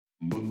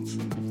You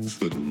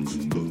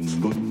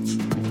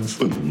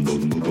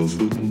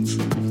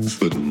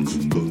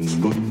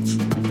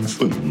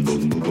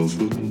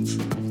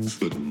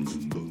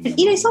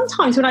know,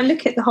 sometimes when I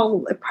look at the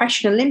whole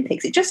oppression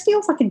Olympics, it just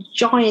feels like a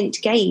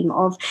giant game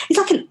of, it's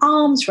like an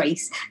arms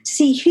race to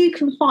see who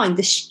can find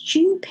the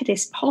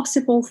stupidest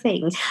possible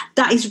thing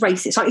that is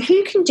racist. Like,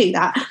 who can do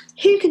that?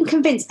 Who can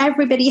convince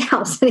everybody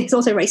else that it's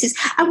also racist?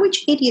 And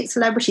which idiot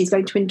celebrity is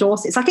going to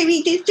endorse it? It's like, I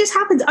mean, it just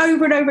happens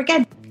over and over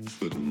again.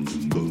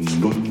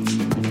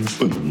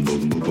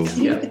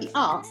 You look at the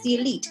arts, the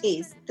elite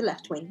is the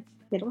left-wing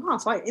middle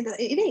class, right?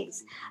 It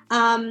is.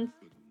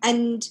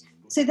 And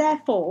so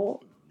therefore,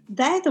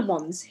 they're the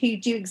ones who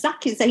do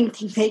exactly the same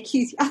thing they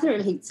accuse the other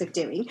elites of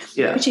doing,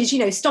 which is, you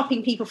know,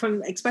 stopping people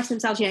from expressing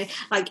themselves, you know,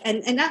 like,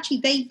 and actually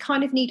they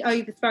kind of need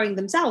overthrowing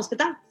themselves, but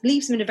that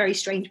leaves them in a very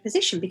strange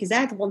position because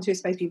they're the ones who are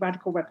supposed to be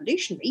radical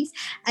revolutionaries,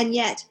 and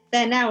yet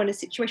they're now in a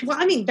situation, well,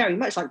 I mean, very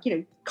much like, you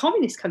know,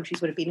 communist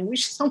countries would have been, in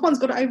which someone's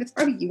got to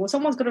overthrow you or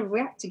someone's got to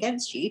react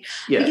against you,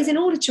 because in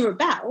order to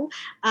rebel,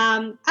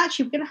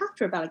 actually we're going to have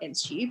to rebel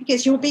against you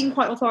because you're being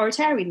quite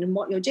authoritarian in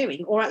what you're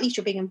doing, or at least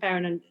you're being unfair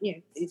and, you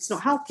know, it's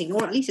not helping,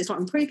 or at least it's not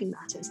improving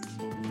matters.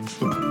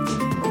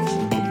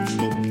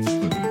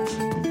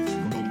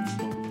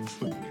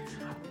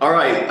 All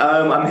right,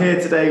 I'm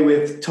here today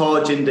with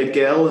Tarjinder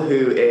Gill,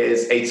 who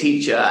is a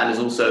teacher and is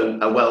also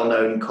a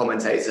well-known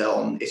commentator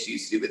on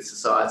issues to do with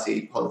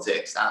society,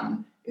 politics,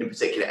 and in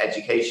particular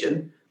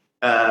education.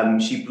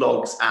 She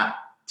blogs at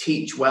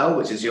Teach Well,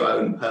 which is your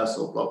own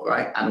personal blog,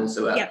 right? And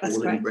also at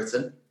All in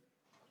Britain.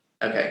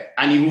 Okay,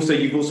 and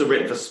you've also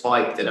written for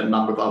Spiked and a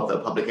number of other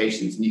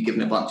publications, and you've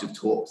given a bunch of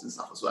talks and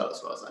stuff as far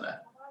as I know.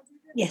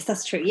 Yes,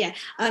 that's true. Yeah.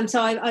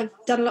 So I've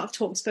done a lot of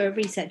talks for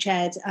Research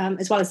Ed,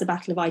 as well as the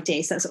Battle of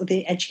Ideas. So that's sort of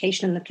the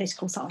education and the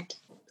political side.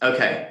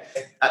 Okay.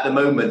 At the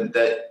moment,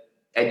 the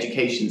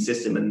education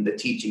system and the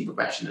teaching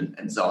profession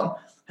and so on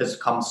has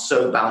come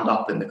so bound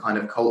up in the kind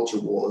of culture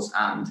wars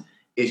and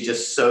is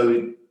just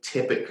so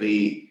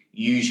typically,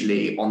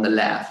 usually on the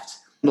left.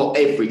 Not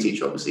every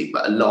teacher, obviously,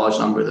 but a large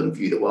number of them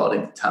view the world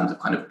in terms of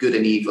kind of good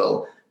and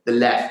evil. The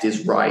left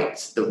is right,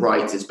 the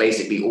right is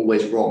basically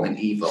always wrong and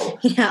evil.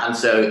 Yeah. And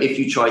so if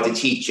you try to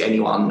teach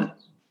anyone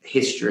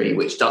history,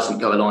 which doesn't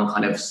go along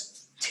kind of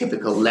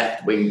typical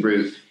left-wing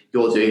route,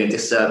 you're doing a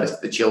disservice to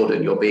the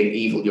children, you're being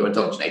evil, you're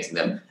indoctrinating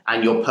them,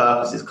 and your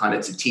purpose is kind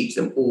of to teach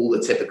them all the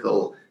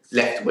typical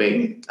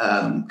left-wing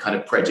kind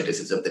of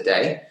prejudices of the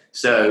day.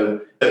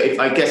 So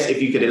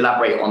if you could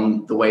elaborate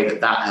on the way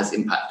that has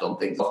impacted on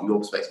things from your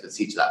perspective as a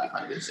teacher, that'd be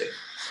kind of interesting.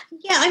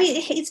 Yeah, I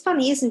mean, it's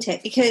funny, isn't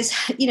it? Because,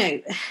 you know,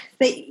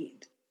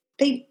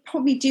 they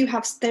probably do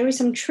have, there is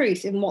some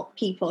truth in what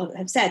people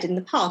have said in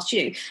the past.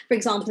 You know, for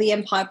example, the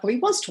empire probably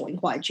was taught in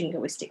quite a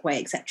jingoistic way,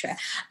 etc.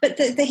 But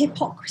the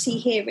hypocrisy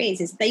here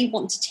is they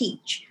want to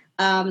teach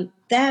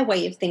their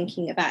way of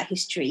thinking about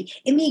history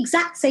in the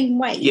exact same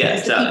way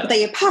as the people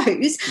they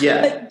oppose,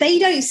 but they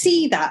don't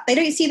see that. They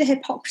don't see the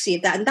hypocrisy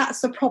of that, and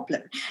that's the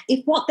problem.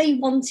 If what they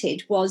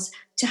wanted was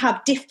to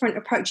have different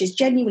approaches,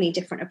 genuinely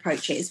different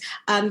approaches,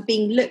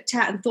 being looked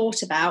at and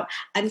thought about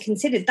and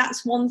considered,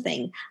 that's one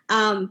thing.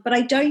 But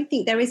I don't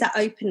think there is that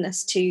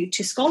openness to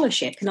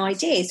scholarship and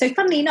ideas. So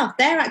funnily enough,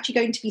 they're actually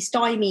going to be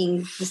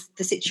stymieing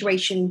the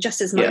situation just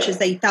as much as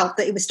they felt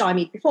that it was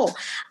stymied before.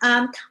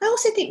 I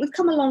also think we've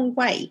come a long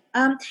way.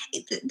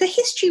 The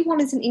history one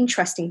is an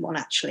interesting one,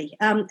 actually.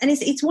 And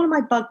it's one of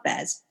my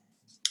bugbears,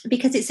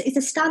 because it's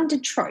a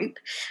standard trope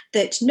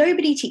that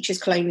nobody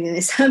teaches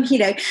colonialism, you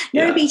know,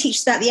 nobody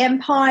teaches about the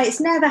empire, it's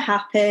never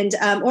happened,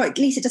 or at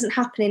least it doesn't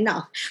happen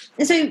enough.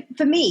 And so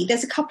for me,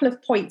 there's a couple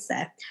of points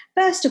there.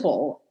 First of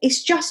all,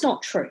 it's just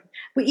not true.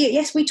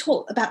 Yes, we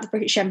taught about the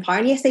British Empire,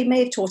 and yes, they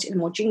may have taught it in a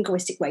more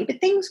jingoistic way, but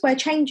things were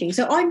changing.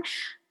 So I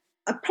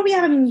probably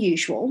am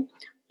unusual,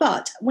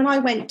 but when I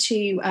went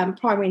to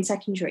primary and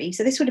secondary,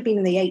 so this would have been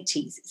in the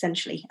 80s,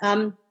 essentially,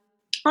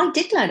 I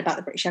did learn about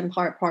the British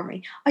Empire at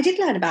primary. I did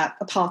learn about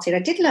apartheid. I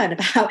did learn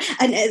about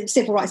a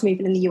civil rights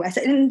movement in the US,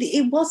 and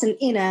it wasn't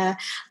in a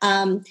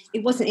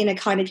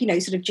kind of, you know,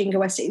 sort of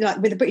jingoistic,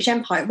 like with the British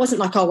Empire. It wasn't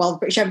like, oh well, the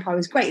British Empire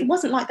was great. It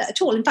wasn't like that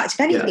at all. In fact, if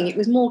anything, it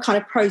was more kind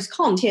of pros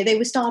cons. You know, they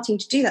were starting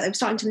to do that. They were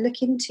starting to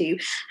look into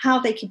how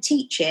they could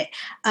teach it.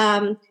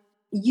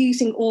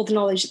 Using all the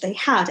knowledge that they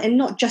had and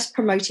not just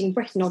promoting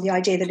Britain or the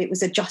idea that it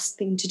was a just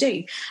thing to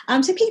do.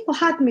 So people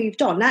had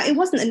moved on. Now, it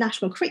wasn't a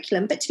national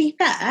curriculum, but to be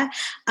fair,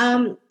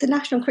 the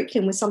national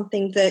curriculum was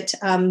something that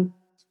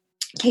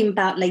came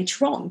about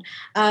later on.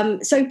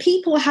 So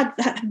people have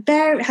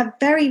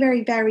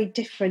very, very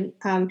different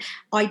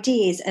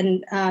ideas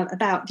and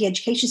about the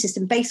education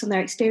system based on their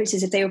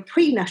experiences if they were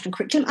pre-national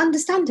curriculum,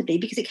 understandably,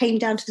 because it came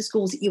down to the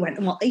schools that you went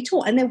and what they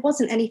taught, and there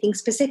wasn't anything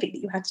specific that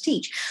you had to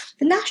teach.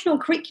 The national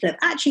curriculum,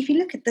 actually, if you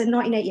look at the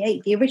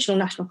 1988, the original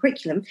national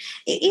curriculum,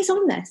 it is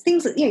on there.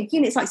 Things like, you know,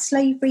 units like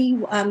slavery,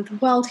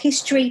 world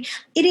history,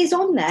 it is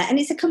on there, and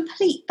it's a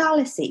complete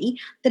fallacy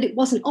that it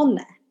wasn't on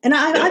there. And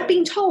I've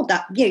been told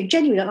that,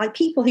 genuinely, like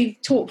people who've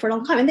taught for a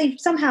long time and they've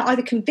somehow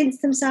either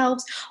convinced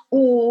themselves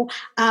or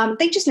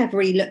they just never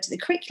really looked at the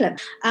curriculum.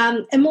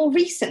 And more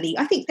recently,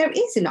 I think there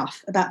is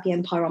enough about the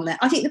empire on there.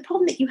 I think the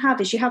problem that you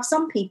have is you have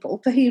some people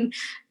for whom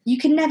you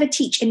can never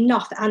teach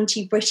enough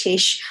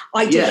anti-British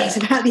ideas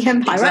about the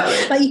empire.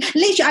 Exactly. Right? Like,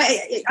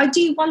 literally, I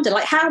do wonder,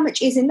 like, how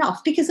much is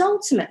enough? Because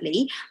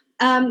ultimately,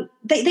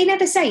 they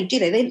never say, do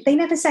they? They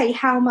never say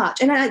how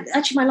much. And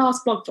actually, my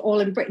last blog for All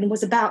in Britain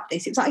was about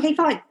this. It's like, okay,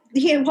 fine.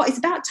 It's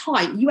about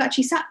time you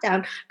actually sat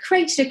down,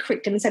 created a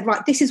curriculum and said,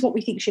 right, this is what we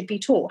think should be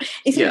taught.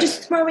 Instead of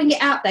just throwing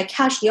it out there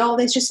casually,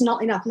 there's just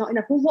not enough. Well,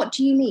 what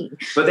do you mean?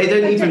 But they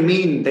don't even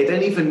mean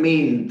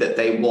that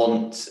they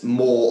want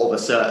more of a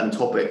certain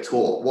topic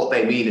taught. What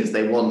they mean is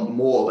they want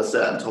more of a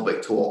certain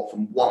topic taught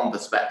from one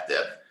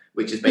perspective,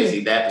 which is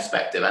basically their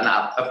perspective, and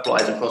that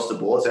applies across the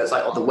board. So it's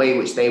like the way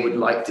which they would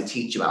like to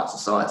teach about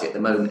society at the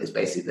moment is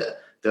basically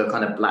the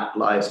kind of Black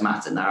Lives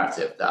Matter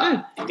narrative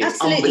that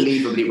is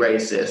unbelievably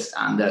racist,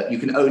 and you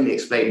can only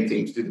explain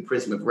things through the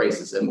prism of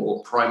racism,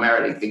 or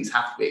primarily things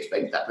have to be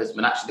explained through that prism.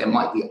 And actually, there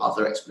might be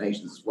other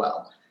explanations as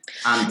well.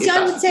 And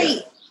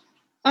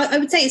I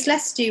would say it's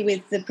less to do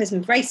with the prism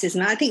of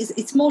racism. I think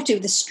it's more to do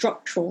with the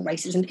structural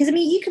racism, because, I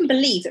mean, you can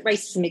believe that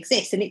racism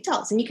exists, and it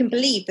does, and you can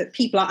believe that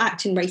people are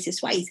acting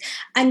racist ways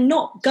and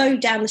not go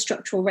down the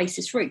structural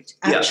racist route,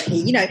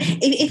 actually.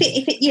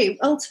 If it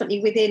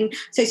ultimately within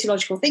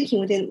sociological thinking,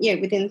 within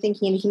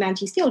thinking in the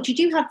humanities field, you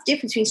do have the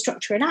difference between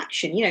structure and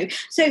action,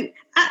 So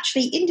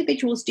actually,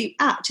 individuals do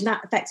act, and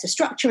that affects the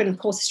structure, and of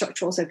course the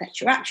structure also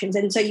affects your actions,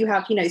 and so you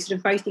have sort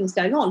of both things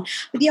going on.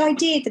 But the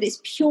idea that it's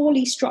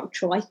purely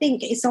structural, I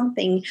think, is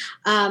something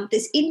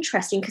that's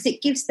interesting, because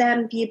it gives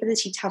them the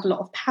ability to have a lot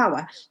of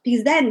power,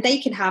 because then they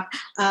can have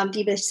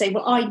the ability to say,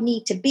 well, I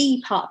need to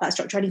be part of that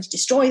structure, I need to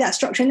destroy that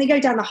structure, and they go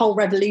down the whole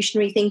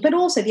revolutionary thing. But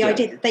also the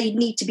idea that they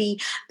need to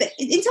be, but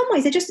in some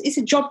ways it's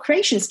a job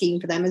creation scheme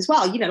for them as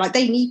well, like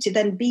they need to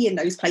then be in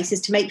those places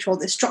to make sure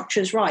the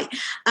structure is right.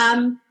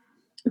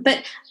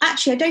 But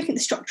actually, I don't think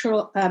the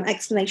structural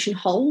explanation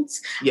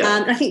holds.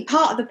 I think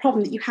part of the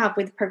problem that you have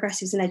with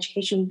progressives in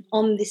education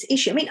on this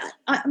issue, I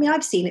mean,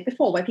 I've seen it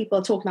before where people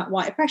are talking about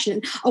white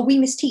oppression, and we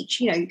must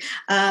teach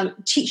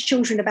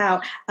children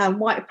about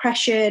white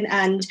oppression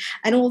and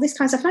all this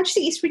kind of stuff. And I just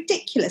think it's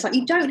ridiculous. Like,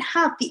 you don't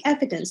have the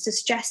evidence to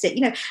suggest it,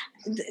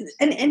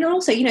 and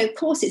also, of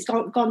course, it's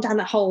gone down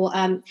that whole,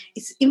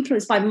 it's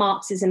influenced by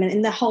Marxism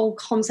and the whole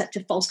concept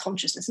of false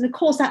consciousness. And of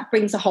course, that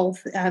brings the whole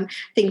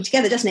thing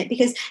together, doesn't it?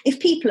 Because if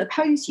people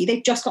oppose you,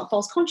 they've just got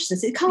false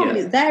consciousness. It can't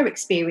be that their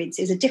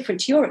experiences are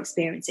different to your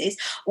experiences,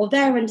 or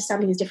their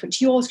understanding is different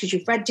to yours because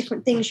you've read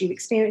different things, you've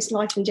experienced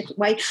life in a different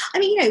way. I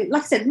mean,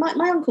 like I said,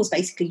 my uncle's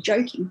basically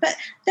joking, but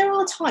there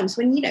are times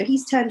when,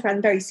 he's turned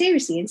around very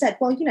seriously and said,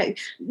 well,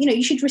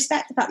 you should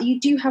respect the fact that you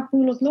do have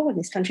rule of law in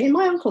this country. And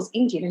my uncle's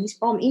Indian, and he's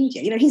from India.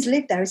 He's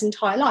lived there his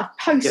entire life,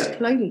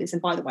 post-colonialism,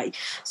 by the way.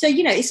 So,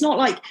 it's not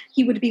like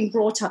he would have been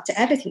brought up to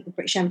ever think the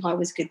British Empire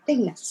was a good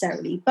thing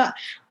necessarily. But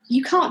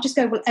you can't just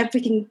go, well,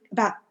 everything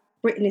about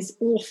Britain is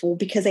awful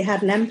because they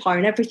had an empire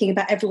and everything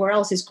about everywhere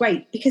else is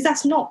great, because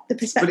that's not the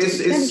perspective.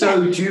 But it's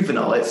so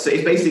juvenile. It's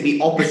basically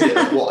the opposite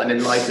of what an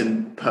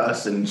enlightened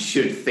person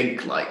should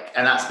think like.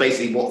 And that's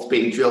basically what's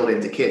being drilled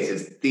into kids,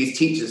 is these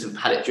teachers have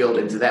had it drilled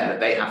into them that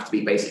they have to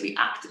be basically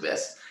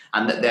activists,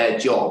 and that their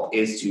job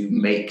is to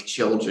make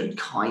children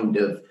kind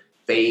of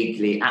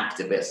vaguely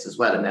activists as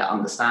well in their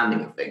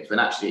understanding of things, when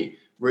actually,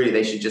 really,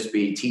 they should just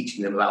be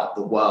teaching them about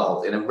the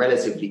world in a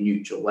relatively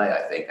neutral way,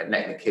 I think, and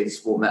letting the kids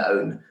form their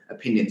own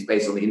opinions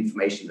based on the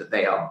information that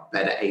they are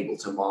better able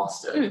to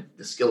master,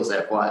 the skills they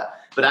acquire.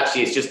 But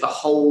actually, it's just the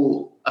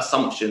whole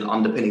assumption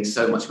underpinning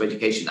so much of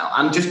education now,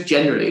 and just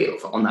generally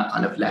on that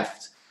kind of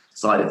left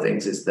side of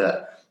things, is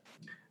that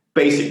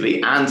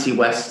basically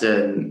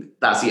anti-Western,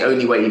 that's the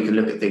only way you can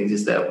look at things,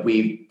 is that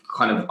we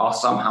kind of are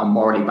somehow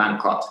morally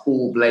bankrupt.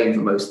 All blame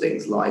for most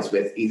things lies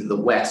with either the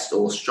West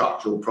or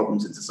structural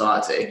problems in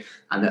society,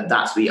 and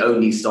that's the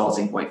only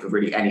starting point for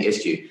really any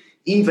issue,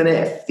 even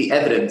if the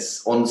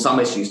evidence on some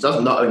issues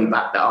doesn't not only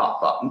back that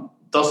up, but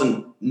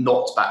doesn't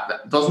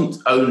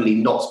only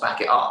not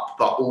back it up,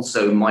 but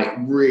also might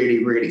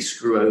really, really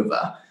screw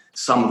over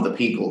some of the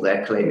people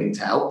they're claiming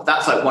to help.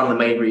 That's like one of the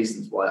main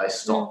reasons why I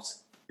stopped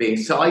being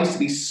so. I used to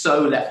be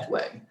so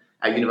left-wing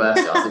at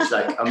university. I was just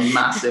like a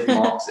massive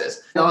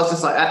Marxist. And I was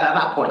just like, at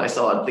that point, I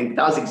started thinking,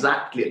 that was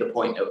exactly at the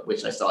point at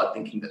which I started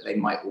thinking that they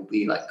might all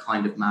be like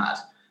kind of mad.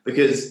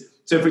 Because,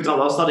 so for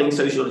example, I was studying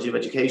sociology of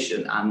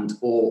education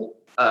or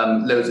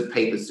loads of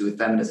papers to do with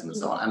feminism and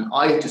so on. And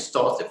I just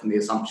started from the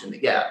assumption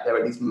that, there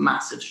are these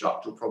massive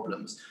structural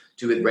problems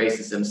to do with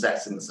racism,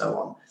 sexism, and so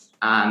on.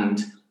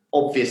 And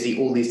obviously,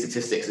 all these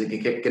statistics are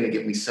going to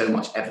give me so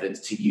much evidence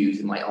to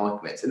use in my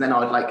arguments. And then I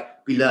would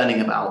be learning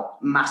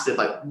about massive,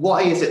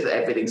 why is it that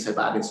everything's so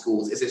bad in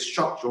schools? Is it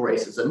structural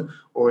racism,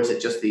 or is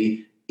it just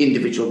the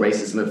individual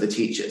racism of the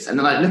teachers? And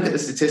then I look at the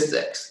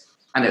statistics,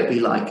 and it would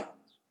be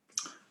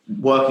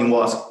working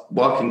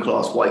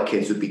class white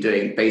kids would be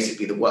doing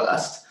basically the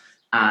worst.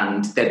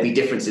 and there'd be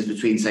differences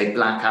between, say,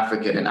 Black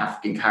African and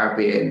African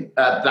Caribbean,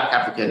 Black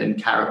African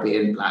and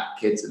Caribbean Black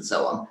kids and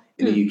so on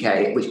in the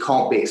UK, which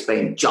can't be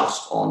explained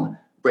just on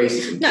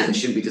racism. No. It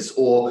shouldn't be just,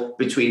 or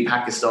between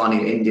Pakistani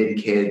and Indian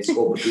kids,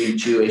 or between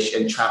Jewish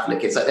and traveller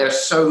kids. Like, there are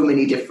so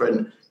many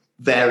different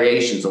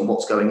variations on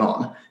what's going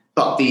on.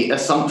 But the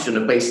assumption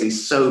of basically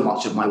so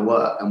much of my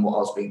work and what I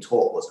was being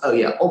taught was, oh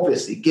yeah,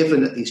 obviously,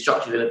 given that these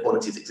structural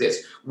inequalities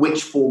exist,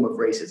 which form of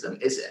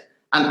racism is it?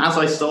 And as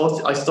I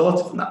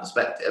started from that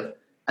perspective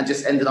and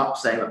just ended up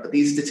saying, but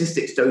these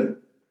statistics don't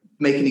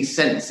make any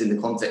sense in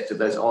the context of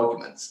those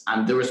arguments.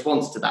 And the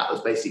response to that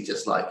was basically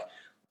just like,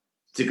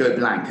 to go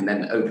blank and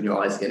then open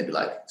your eyes again and be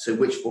like, so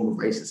which form of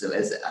racism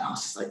is it? And I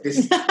was just like, this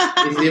is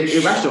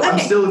irrational. Okay.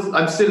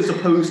 I'm still as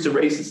opposed to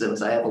racism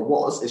as I ever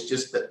was. It's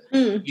just that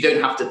you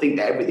don't have to think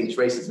that everything's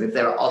racism if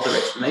there are other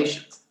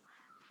explanations.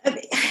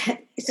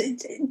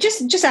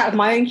 Just out of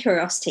my own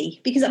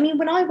curiosity, because I mean,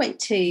 when I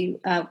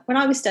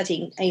was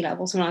studying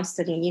A-levels, when I was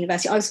studying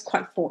university, I was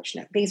quite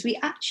fortunate because we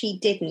actually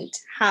didn't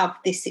have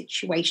this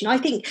situation. I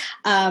think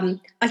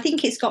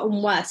it's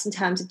gotten worse in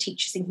terms of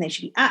teachers thinking they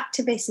should be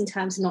activists, in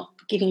terms of not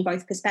giving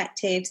both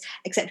perspectives,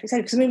 etc., etc.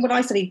 Because I mean, when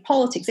I studied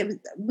politics,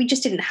 we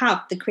just didn't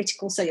have the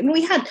critical study. I mean,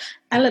 we had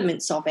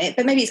elements of it,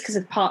 but maybe it's because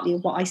of partly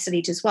of what I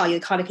studied as well, the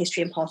kind of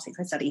history and politics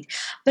I studied.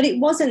 But it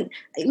was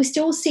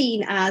still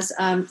seen as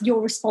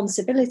your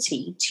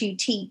responsibility to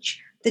teach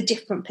the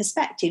different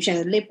perspectives,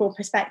 the liberal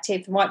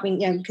perspective, the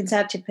right-wing,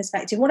 conservative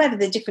perspective, whatever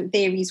the different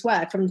theories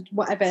were from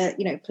whatever,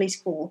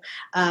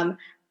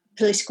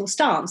 political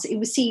stance. It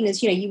was seen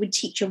as, you would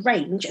teach a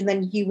range and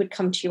then you would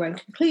come to your own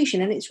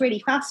conclusion. And it's really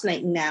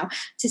fascinating now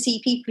to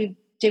see people who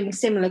doing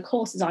similar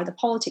courses, either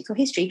politics or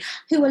history,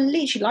 who are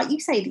literally, like you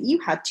say, that you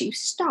had to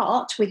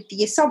start with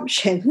the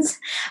assumptions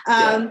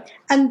and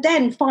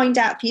then find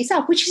out for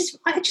yourself, which is,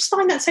 I just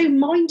find that so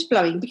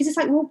mind-blowing, because it's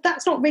like, well,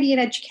 that's not really an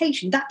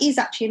education. That is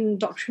actually an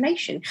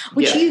indoctrination,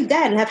 which you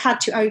then have had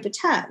to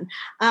overturn.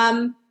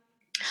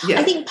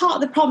 I think part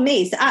of the problem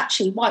is that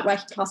actually white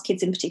working class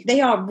kids in particular,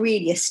 they are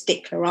really a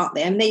stickler, aren't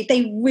they? And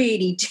they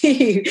really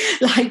do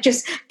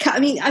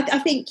I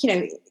think,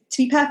 to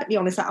be perfectly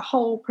honest, that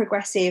whole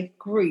progressive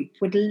group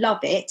would love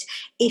it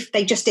if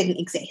they just didn't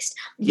exist,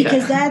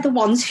 because they're the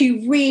ones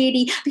who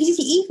really, because you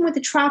see, even with the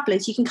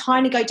travellers, you can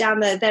kind of go down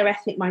their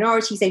ethnic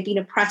minorities, they've been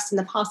oppressed in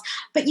the past,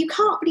 but you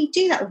can't really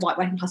do that with white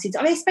working class kids.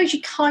 I mean, I suppose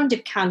you kind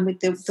of can with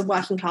the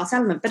working class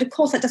element, but of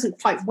course that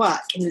doesn't quite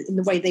work in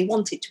the way they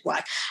want it to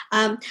work.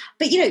 But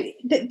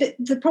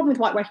the problem with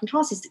white working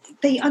class is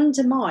they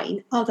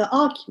undermine other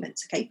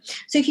arguments. Okay,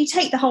 so if you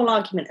take the whole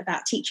argument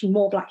about teaching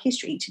more Black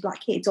history to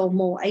Black kids or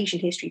more Asian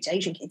history to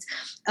Asian kids,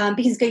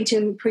 because it's going to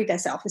improve their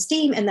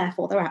self-esteem and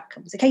therefore their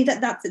outcomes. Okay,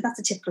 that's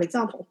a typical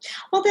example.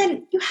 Well,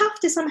 then you have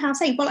to somehow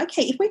say, well,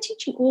 okay, if we're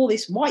teaching all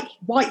this white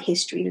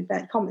history in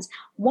inverted commas,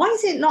 why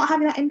is it not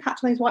having that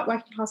impact on those white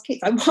working class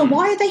kids? Like,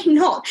 why are they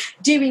not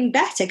doing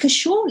better? Because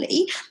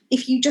surely,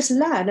 if you just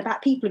learn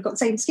about people who've got the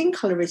same skin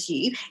colour as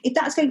you, if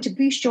that's going to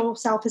boost your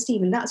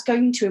self-esteem and that's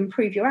going to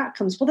improve your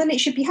outcomes, well, then it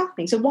should be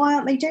happening. So why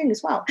aren't they doing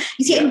as well?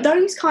 You see, and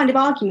those kind of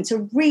arguments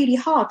are really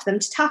hard for them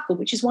to tackle,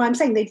 which is why I'm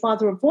saying they'd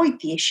rather avoid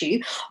the issue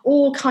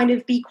or kind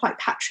of be quite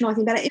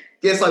patronising about it.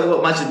 Yes, like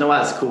what Maajid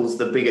Nawaz calls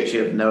the bigotry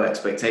of no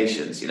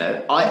expectations.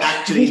 I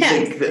actually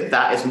think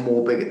that is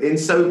more big. And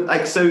so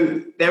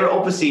there are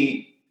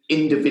obviously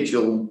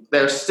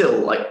there are still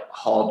like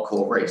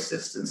hardcore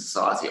racists in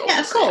society. Obviously. Yeah,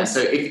 of course.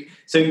 And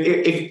so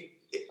if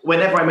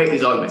whenever I make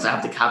these arguments, I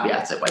have to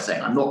caveat it by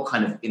saying I'm not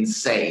kind of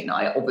insane.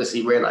 I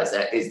obviously realise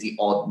there is the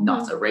odd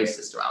nutter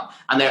racist around,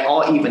 and there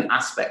are even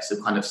aspects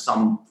of kind of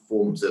some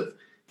forms of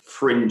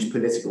fringe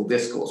political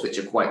discourse which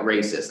are quite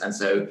racist, and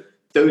so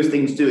those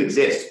things do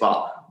exist.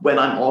 But when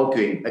I'm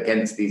arguing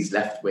against these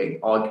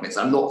left-wing arguments,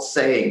 I'm not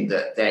saying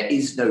that there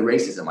is no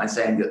racism. I'm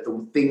saying that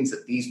the things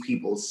that these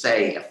people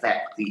say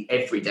affect the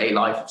everyday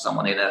life of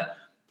someone in a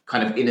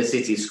kind of inner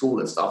city school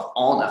and stuff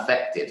aren't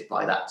affected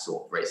by that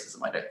sort of racism,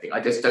 I don't think.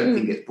 I just don't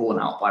think it's borne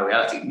out by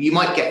reality. You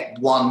might get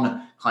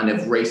one kind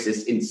of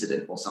racist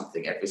incident or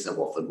something every so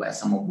often where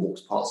someone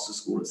walks past the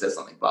school and says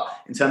something. But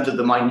in terms of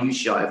the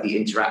minutiae of the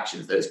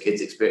interactions those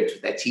kids experience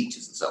with their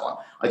teachers and so on,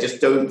 I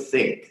just don't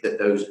think that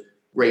those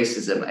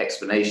racism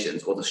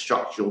explanations or the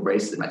structural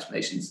racism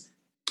explanations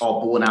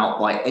are borne out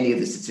by any of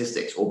the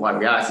statistics or by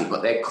reality,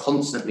 but they're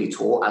constantly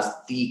taught as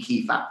the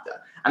key factor.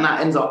 And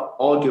that ends up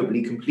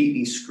arguably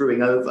completely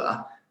screwing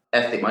over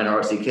ethnic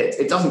minority kids.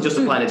 It doesn't just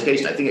apply in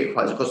education. I think it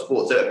applies across the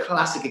board. So a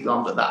classic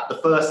example of that, the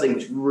first thing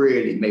which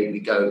really made me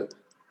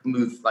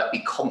be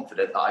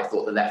confident that I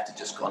thought the left had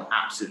just gone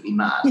absolutely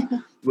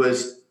mad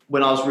was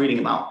when I was reading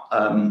about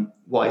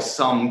why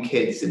some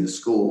kids in the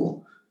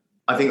school,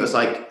 I think it was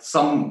like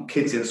some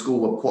kids in school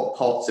were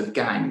parts of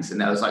gangs,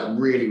 and there was like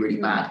really, really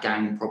bad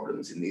gang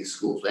problems in these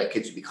schools where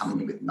kids would be coming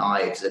in with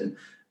knives, and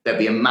there'd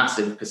be a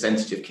massive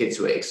percentage of kids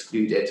who were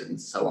excluded and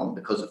so on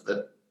because of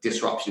the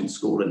disruption in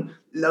school, and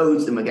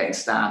loads of them were getting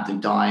stabbed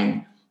and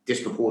dying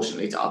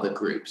disproportionately to other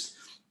groups.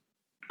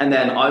 And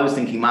then I was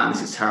thinking, man,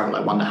 this is terrible.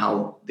 I wonder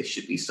how this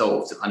should be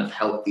solved to kind of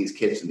help these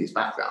kids from these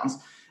backgrounds.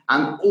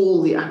 And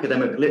all the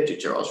academic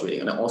literature I was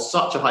reading, or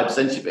such a high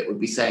percentage of it, would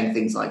be saying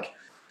things like,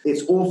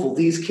 it's awful,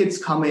 these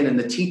kids come in and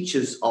the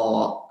teachers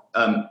are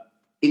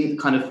in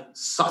kind of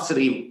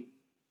subtly,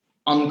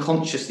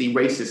 unconsciously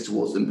racist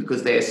towards them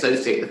because they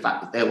associate the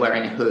fact that they're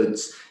wearing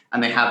hoods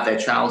and they have their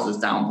trousers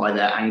down by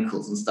their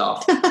ankles and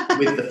stuff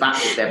with the fact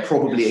that they're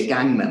probably a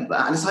gang member.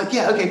 And it's like,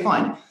 yeah, okay,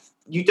 fine.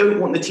 You don't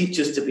want the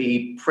teachers to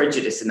be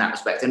prejudiced in that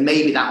respect. And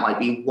maybe that might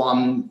be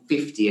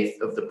 1/50th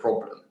of the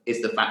problem,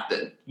 is the fact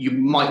that you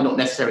might not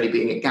necessarily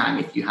be in a gang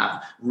if you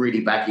have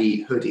really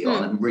baggy hoodie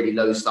on and really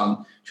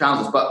low-slung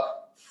trousers. But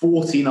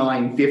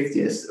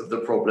 49/50th of the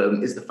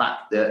problem is the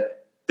fact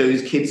that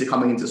those kids are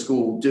coming into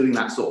school doing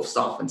that sort of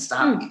stuff and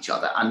stabbing each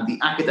other. And the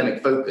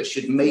academic focus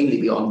should mainly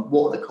be on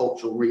what are the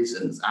cultural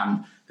reasons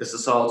and the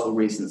societal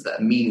reasons that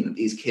are meaning that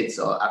these kids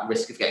are at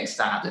risk of getting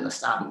stabbed and are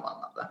stabbing one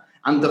another.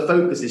 And the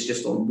focus is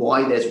just on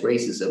why there's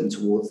racism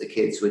towards the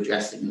kids who are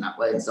dressing in that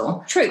way and so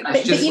on. True,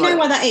 but you know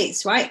why that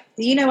is, right?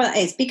 You know why that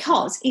is,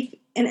 because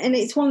and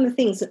it's one of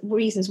the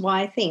reasons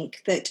why I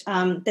think that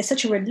there's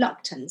such a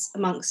reluctance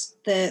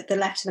amongst the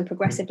left and the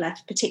progressive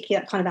left, particularly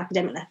that kind of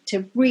academic left,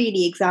 to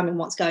really examine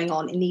what's going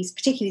on in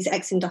particularly these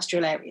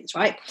ex-industrial areas,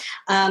 right?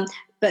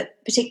 But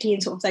particularly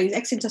in sort of those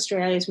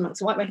ex-industrial areas amongst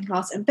the white working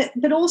class,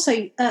 but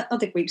also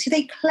other groups who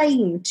they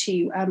claim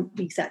to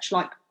research,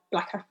 like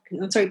Black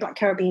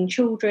Caribbean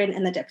children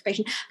and their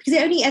deprivation, because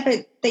they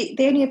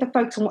only ever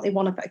focus on what they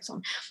want to focus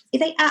on. If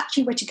they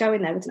actually were to go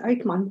in there with an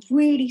open mind,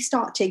 really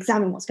start to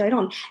examine what's going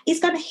on, it's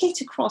going to hit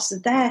across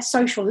their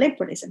social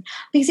liberalism,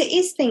 because it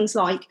is things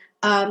like,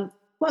 sort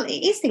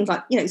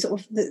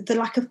of the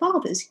lack of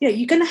fathers.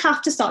 You're going to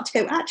have to start to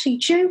go, actually,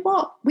 do you know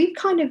what? We've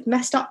kind of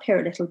messed up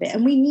here a little bit,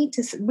 and we need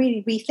to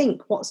really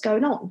rethink what's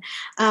going on.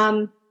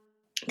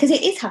 Because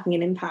it is having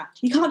an impact.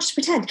 You can't just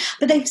pretend.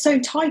 But they're so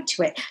tied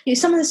to it.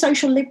 Some of the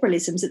social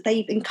liberalisms that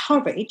they've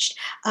encouraged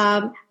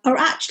are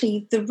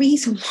actually the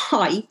reason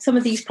why some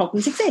of these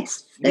problems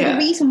exist. They're the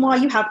reason why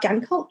you have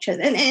gang culture.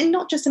 And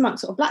not just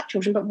amongst sort of black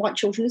children, but white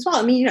children as well.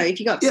 I mean, if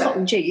you go up to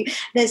Scotland,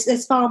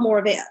 there's far more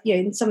of it,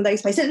 in some of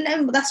those places.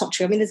 And that's not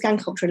true. I mean, there's gang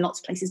culture in lots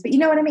of places. But you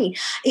know what I mean?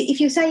 If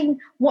you're saying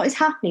what is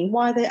happening,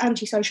 why are there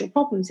antisocial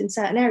problems in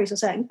certain areas or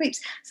certain groups,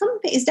 some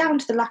of it is down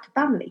to the lack of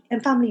family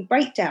and family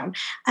breakdown.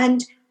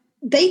 And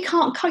they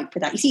can't cope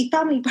with that. You see,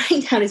 family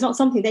breakdown is not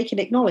something they can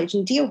acknowledge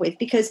and deal with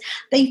because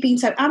they've been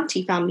so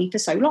anti-family for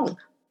so long.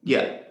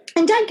 Yeah.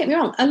 And don't get me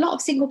wrong, a lot of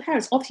single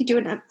parents obviously do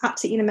an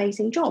absolutely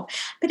amazing job.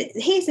 But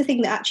here's the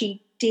thing that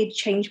actually did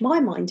change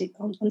my mind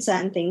on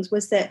certain things,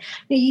 was that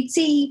you'd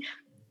see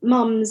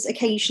mums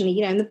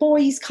occasionally, and the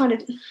boys kind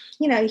of,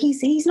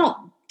 he's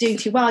not doing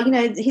too well.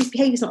 His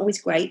behaviour's not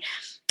always great.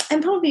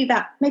 And probably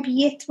about maybe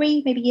year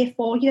 3, maybe year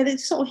 4, they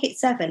sort of hit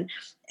 7.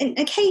 And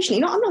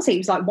occasionally, I'm not saying it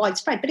was like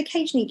widespread, but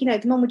occasionally,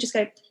 the mum would just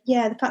go,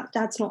 yeah, the fact that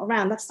dad's not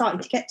around, that's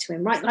starting to get to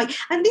him, right?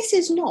 And this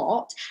is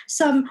not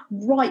some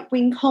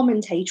right-wing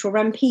commentator or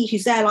MP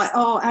who's there like,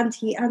 oh,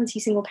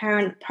 anti-single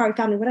parent,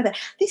 pro-family, whatever.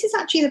 This is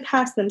actually the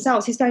person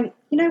themselves who's going,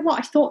 you know what,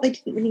 I thought they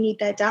didn't really need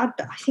their dad,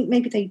 but I think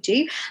maybe they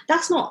do.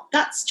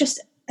 That's just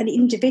an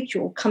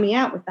individual coming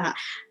out with that.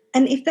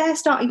 And if they're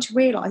starting to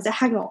realise that,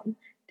 hang on,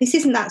 this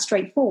isn't that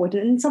straightforward.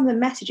 And some of the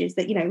messages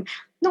that, it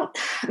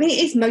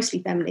is mostly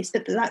feminist,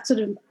 but that sort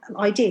of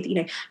idea that,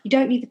 you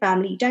don't need the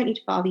family, you don't need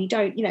a father, you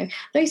don't,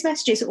 those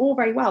messages are all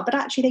very well, but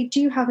actually they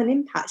do have an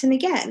impact. And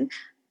again,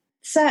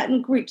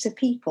 certain groups of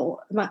people,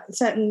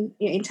 certain,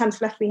 in terms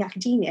of left-wing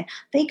academia,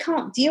 they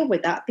can't deal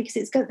with that because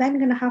it's then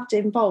going to have to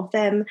involve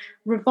them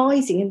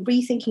revising and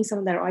rethinking some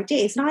of their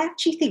ideas. And I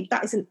actually think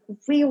that is a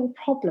real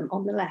problem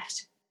on the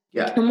left.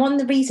 Yeah. And one of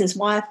the reasons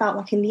why I felt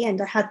like in the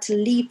end I had to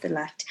leave the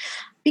left,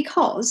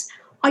 because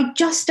I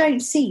just don't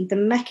see the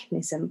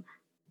mechanism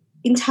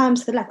in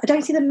terms of the left. I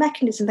don't see the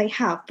mechanism they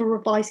have for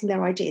revising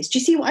their ideas. Do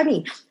you see what I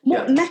mean?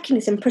 What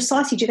mechanism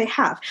precisely do they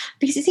have?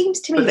 Because it seems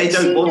to me... But they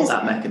don't want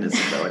that mechanism,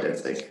 though, I don't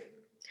think.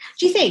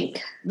 Do you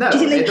think? No. Do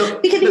you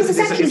think because the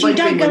second you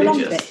don't go along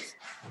with it.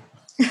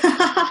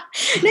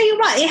 No, you're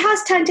right. It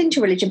has turned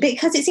into religion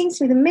because it seems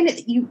to me the minute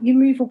that you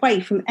move away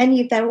from any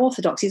of their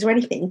orthodoxies or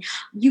anything,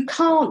 you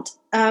can't.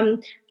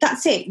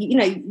 That's it.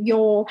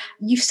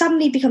 You've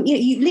suddenly become.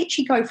 You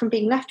literally go from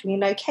being left wing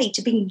and okay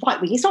to being right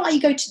wing. It's not like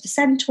you go to the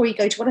centre or you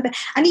go to whatever.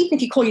 And even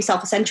if you call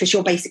yourself a centrist,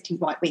 you're basically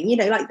right wing.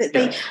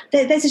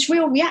 There's this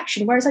real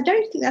reaction. Whereas I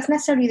don't think that's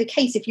necessarily the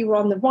case if you were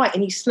on the right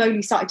and you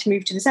slowly started to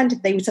move to the centre.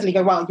 They would suddenly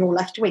go, well, you're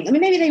left wing. I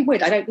mean, maybe they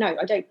would. I don't know.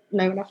 I don't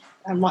know enough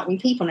right wing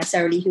people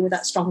necessarily who are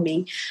that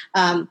strongly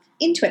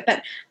into it,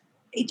 but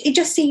it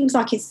just seems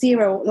like it's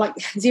zero or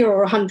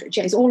 100.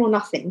 It's all or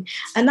nothing,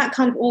 and that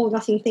kind of all or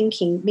nothing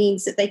thinking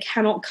means that they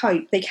cannot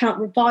cope, they cannot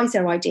revise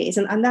their ideas,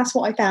 and that's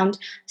what I found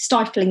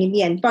stifling in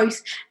the end,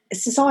 both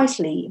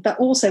societally but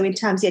also in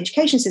terms of the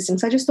education system.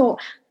 So I just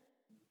thought,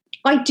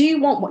 I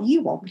do want what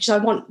you want, which is I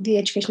want the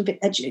education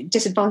of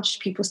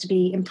disadvantaged pupils to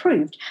be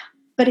improved.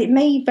 But it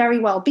may very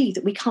well be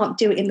that we can't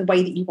do it in the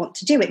way that you want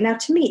to do it. Now,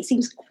 to me, it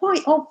seems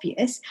quite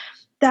obvious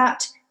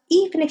that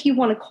even if you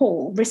want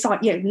to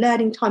recite,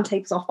 learning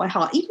timetables off by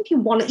heart, even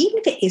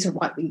if it is a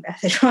right-wing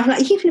method, right?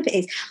 Like, even if it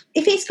is,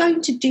 if it's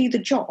going to do the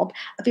job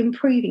of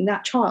improving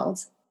that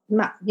child's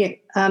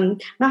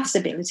maths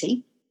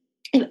ability,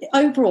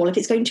 overall, if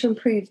it's going to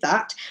improve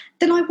that,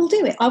 then I will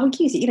do it. I will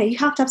use it. You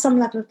have to have some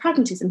level of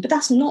pragmatism, but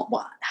that's not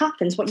what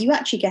happens. What you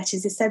actually get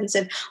is this sense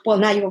of, well,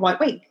 now you're right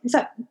wing. It's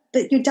like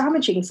that you're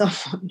damaging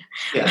someone.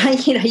 Yeah.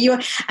 Right?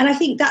 And I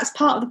think that's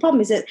part of the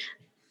problem, is that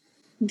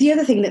the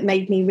other thing that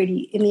made me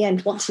really, in the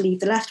end, want to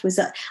leave the left was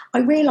that I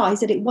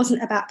realised that it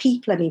wasn't about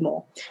people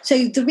anymore.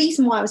 So the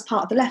reason why I was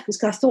part of the left was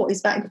because I thought it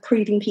was about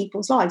improving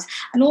people's lives.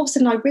 And all of a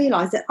sudden I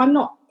realised that I'm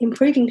not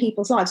improving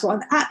people's lives. What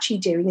I'm actually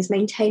doing is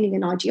maintaining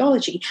an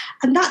ideology.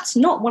 And that's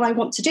not what I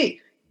want to do.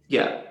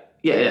 Yeah,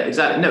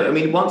 exactly. No, I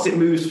mean, once it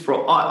moves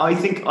from, I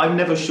think I'm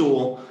never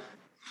sure.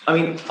 I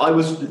mean, I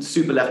was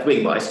super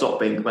left-wing, but I stopped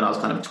being when I was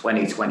kind of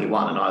 20,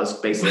 21, and I was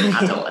basically an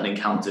adult and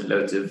encountered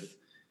loads of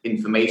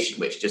information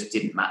which just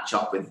didn't match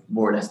up with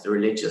more or less the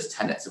religious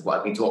tenets of what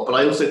I've been taught. But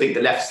I also think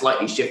the left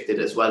slightly shifted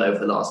as well over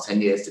the last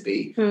 10 years to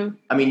be,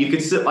 I mean,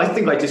 I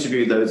think I disagree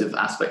with loads of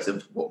aspects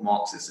of what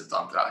Marxists have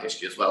done throughout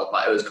history as well,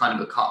 but it was kind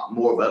of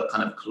more of a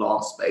kind of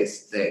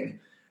class-based thing.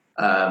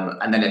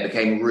 And then it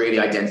became really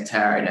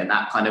identitarian, and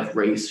that kind of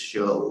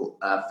racial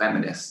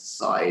feminist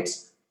side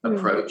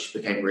approach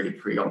became really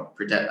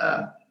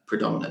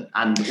predominant.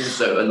 And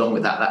also along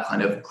with that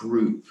kind of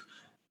group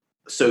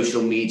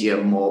social media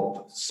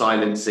mob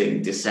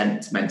silencing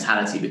dissent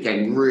mentality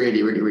became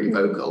really, really, really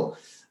vocal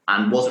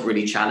and wasn't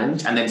really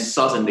challenged. And then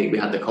suddenly we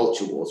had the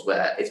culture wars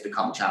where it's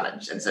become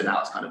challenged. And so now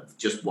it's kind of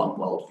just one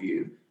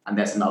worldview. And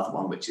there's another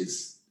one which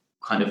is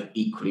kind of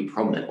equally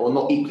prominent, or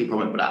not equally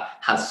prominent, but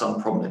has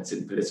some prominence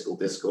in political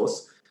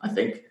discourse. I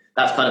think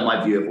that's kind of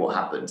my view of what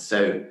happened.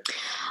 So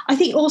I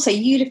think also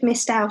you'd have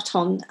missed out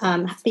on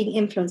being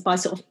influenced by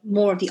sort of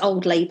more of the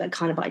old Labour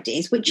kind of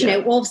ideas, which,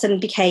 all of a sudden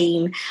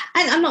became,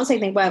 and I'm not saying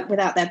they weren't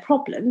without their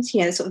problems,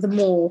 sort of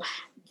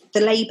the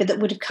Labour that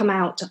would have come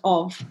out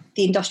of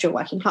the industrial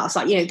working class,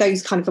 like,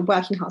 those kind of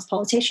working class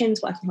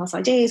politicians, working class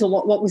ideas, or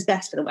what was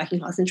best for the working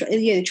class, and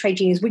the trade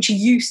unions, which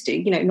used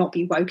to, not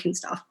be woke and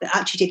stuff, but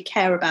actually did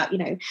care about,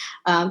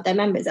 their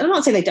members. And I'm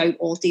not saying they don't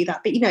all do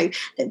that, but,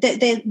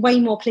 they're way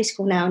more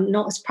political now,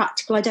 not as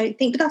practical, I don't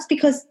think. But that's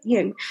because,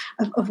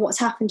 of what's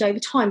happened over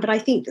time. But I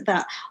think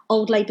that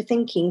old Labour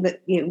thinking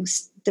that,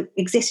 that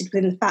existed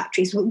within the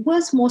factories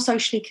was more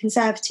socially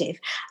conservative.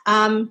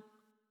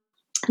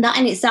 That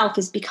in itself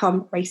has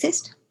become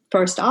racist,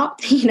 for a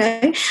start,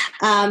 and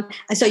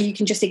so you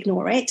can just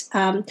ignore it.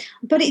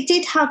 But it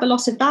did have a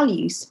lot of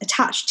values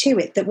attached to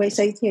it that were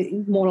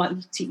more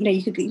likely to,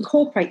 you could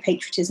incorporate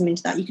patriotism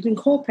into that. You could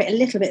incorporate a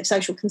little bit of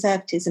social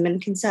conservatism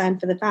and concern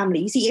for the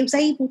family. You see, it was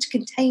able to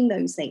contain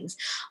those things,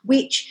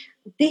 which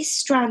this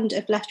strand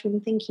of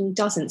left-wing thinking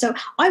doesn't. So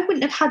I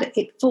wouldn't have had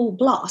it full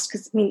blast,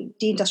 because,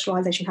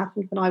 deindustrialisation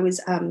happened when I was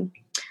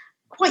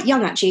quite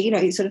young,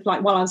 actually, sort of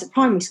like while I was at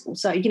primary school.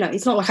 So,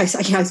 it's not like I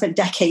spent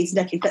decades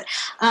and decades, but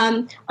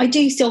I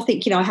do still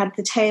think, I had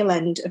the tail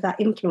end of that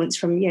influence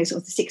from,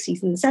 sort of the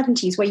 60s and the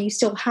 70s, where you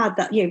still had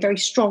that, very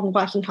strong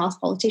working class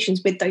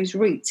politicians with those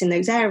roots in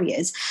those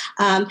areas,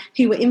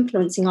 who were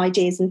influencing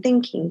ideas and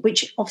thinking,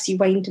 which obviously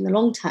waned in the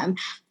long term.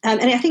 And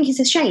I think it's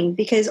a shame,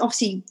 because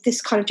obviously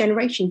this kind of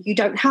generation, you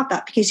don't have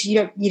that, because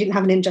you didn't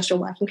have an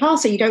industrial working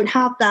class, so you don't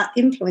have that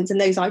influence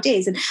and those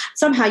ideas. And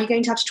somehow you're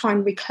going to have to try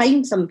and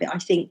reclaim some of it, I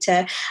think,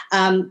 to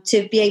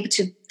be able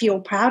to feel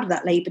proud of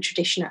that Labour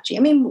tradition, actually.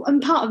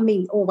 And part of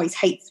me always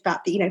hates the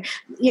fact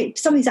that,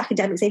 some of these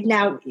academics, they've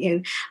now,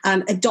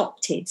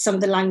 adopted some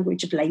of the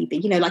language of Labour,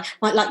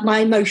 like my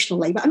emotional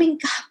Labour.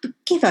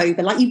 Give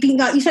over, like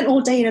you've spent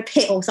all day in a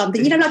pit or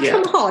something, come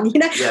on, you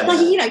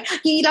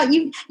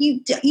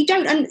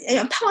don't,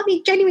 and part of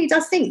me genuinely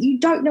does think you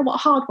don't know what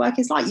hard work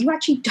is like. You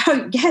actually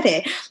don't get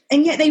it.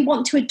 And yet they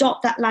want to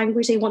adopt that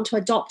language, they want to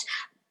adopt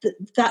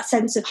that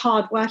sense of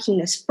hard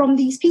workingness from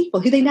these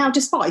people who they now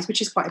despise, which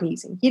is quite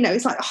amusing.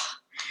 It's like,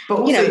 but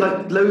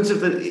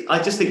also,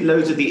 I just think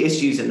loads of the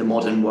issues in the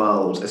modern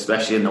world,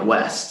 especially in the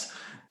West,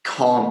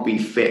 can't be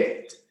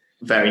fit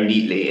very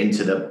neatly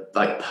into the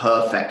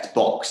perfect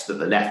box that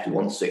the left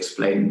wants to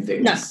explain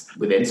things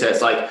within. So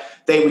it's like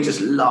they would just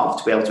love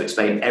to be able to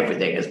explain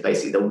everything as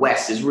basically the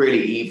West is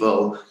really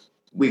evil.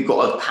 We've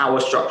got a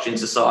power structure in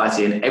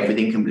society, and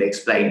everything can be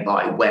explained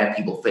by where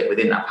people fit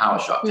within that power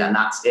structure, and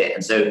that's it.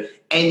 And so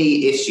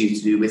any issue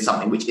to do with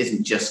something which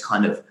isn't just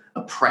kind of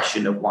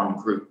oppression of one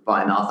group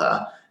by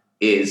another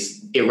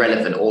is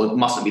irrelevant or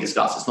mustn't be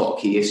discussed. It's not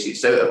a key issue.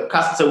 So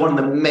one of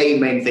the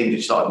main things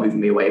which started moving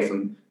me away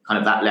from kind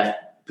of that left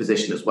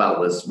position as well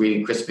was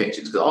reading Chris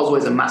Hitchens, because I was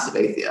always a massive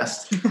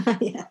atheist.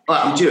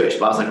 I'm Jewish,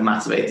 but I was like a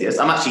massive atheist.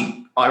 I'm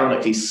actually,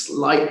 ironically,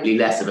 slightly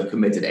less of a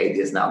committed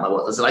atheist now than I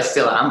was. I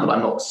still am, but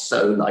I'm not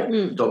so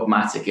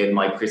dogmatic in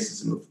my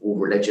criticism of all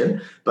religion.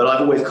 But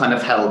I've always kind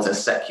of held to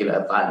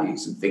secular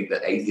values and think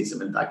that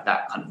atheism and like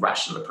that kind of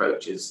rational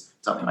approach is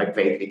something I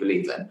vaguely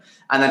believe in.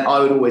 And then I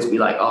would always be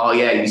like, oh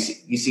yeah,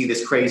 you see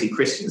this crazy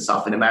Christian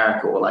stuff in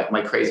America, or like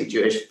my crazy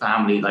Jewish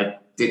family, like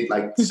did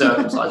like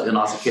circumcised and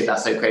asked a kid,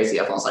 that's so crazy.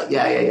 Everyone's like,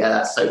 yeah,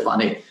 that's so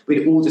funny.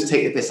 We'd all just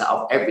take the piss out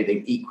of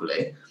everything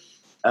equally.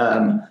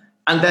 And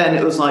then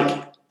it was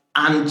like,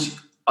 and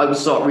I would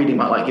start reading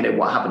about like,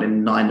 what happened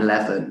in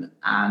 9/11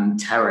 and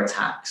terror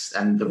attacks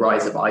and the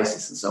rise of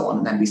ISIS and so on.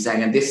 And then be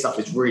saying, and this stuff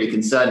is really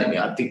concerning me.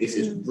 I think this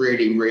is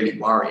really, really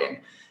worrying.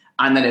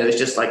 And then it was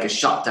just like a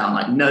shutdown,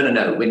 like,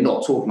 no, we're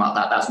not talking about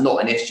that. That's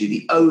not an issue.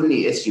 The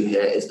only issue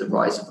here is the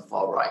rise of the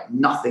far right.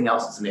 Nothing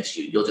else is an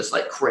issue. You're just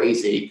like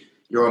crazy.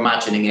 You're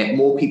imagining it.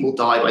 More people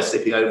die by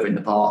slipping over in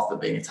the bath than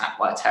being attacked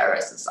by a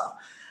terrorist and stuff.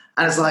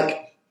 And it's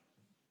like,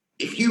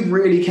 if you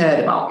really cared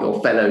about your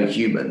fellow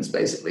humans,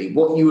 basically,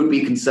 what you would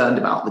be concerned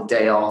about the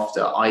day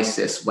after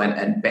ISIS went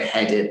and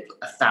beheaded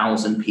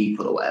 1,000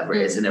 people or whatever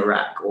it is in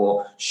Iraq,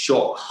 or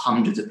shot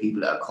hundreds of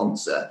people at a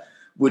concert,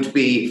 would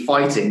be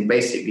fighting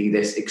basically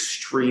this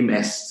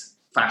extremist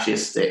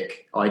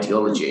fascistic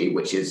ideology,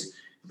 which is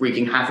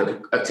wreaking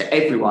havoc to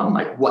everyone,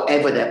 like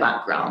whatever their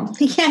background.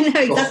 Yeah, no,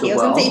 exactly.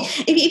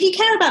 If you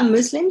care about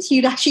Muslims,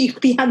 you'd actually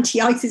be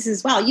anti-ISIS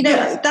as well.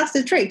 That's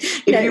the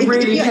truth. If you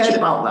really cared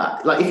about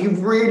that, like if you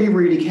really,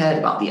 really cared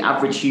about the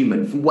average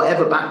human from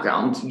whatever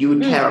background, you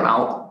would care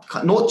about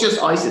not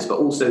just ISIS, but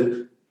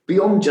also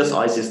beyond just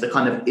ISIS, the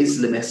kind of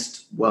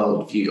Islamist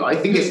worldview. I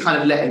think it's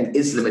kind of letting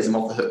Islamism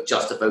off the hook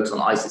just to focus on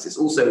ISIS. It's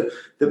also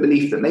the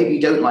belief that maybe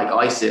you don't like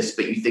ISIS,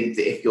 but you think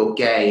that if you're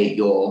gay,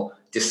 you're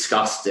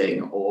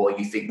disgusting, or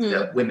you think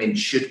that women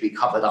should be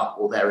covered up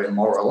or they're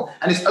immoral.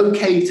 And it's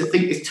okay to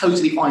think, it's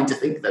totally fine to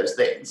think those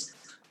things.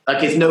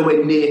 Like it's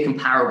nowhere near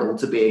comparable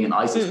to being an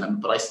ISIS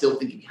member, but I still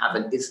think if you have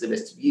an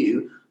Islamist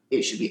view,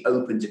 it should be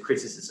open to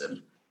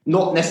criticism.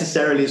 Not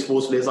necessarily as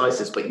forcefully as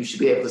ISIS, but you should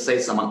be able to say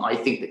to someone, I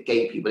think that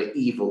gay people are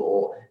evil,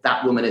 or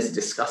that woman is a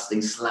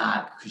disgusting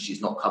slag because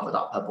she's not covered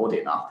up her body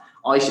enough.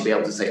 I should be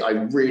able to say, I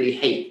really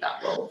hate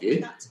that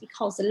worldview. That's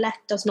because the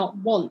left does not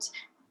want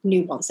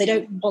nuance. They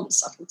don't want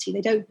subtlety.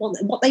 They don't want,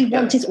 what they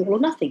want is all or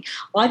nothing.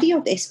 Either you're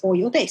this or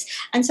you're this.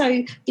 And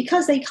so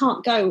because they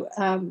can't go,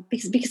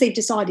 because they've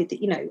decided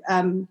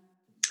that,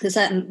 there's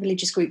certain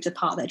religious groups are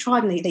part of their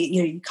tribe, and they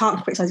you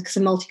can't criticise because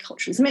of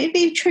multiculturalism. It may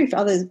be true for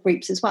other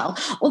groups as well.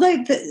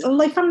 Although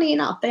funnily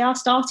enough, they are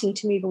starting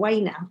to move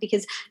away now,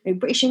 because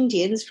British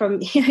Indians from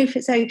the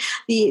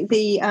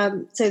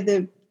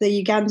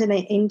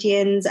Ugandan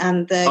Indians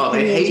and the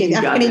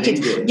African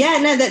Indians. Yeah,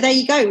 no, there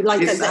you go.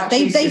 Like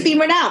they've been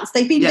renounced.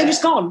 They're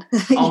just gone.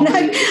 Did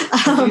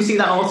you see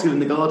that article in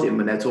The Guardian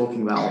when they're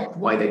talking about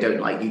why they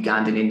don't like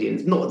Ugandan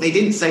Indians? No, they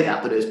didn't say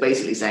that, but it was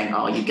basically saying,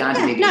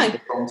 Ugandan Indians are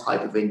the wrong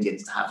type of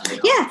Indians to have.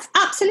 Yeah,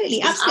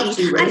 absolutely.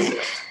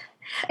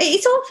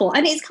 It's awful.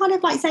 And it's kind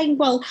of like saying,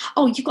 well,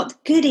 you've got the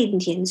good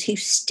Indians who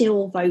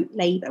still vote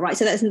Labour, right?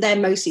 So they're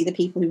mostly the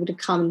people who would have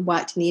come and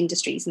worked in the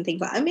industries and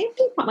things like that. I mean,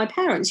 people like my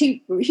parents who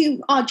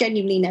are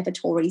genuinely never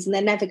Tories, and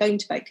they're never going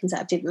to vote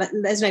Conservative.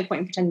 There's no point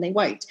in pretending they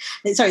won't.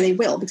 Sorry, they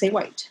will, because they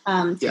won't.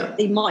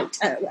 They might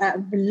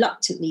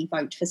reluctantly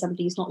vote for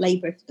somebody who's not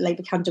Labour if the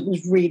Labour candidate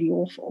was really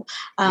awful.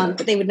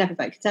 But they would never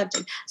vote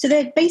Conservative. So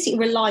they're basically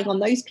relying on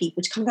those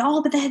people to kind of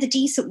go, but they're the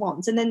decent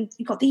ones. And then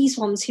you've got these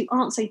ones who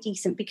aren't so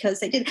decent because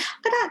they didn't.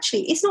 But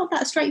actually, it's not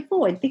that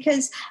straightforward,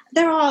 because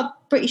there are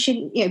British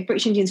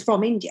Indians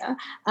from India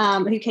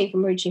who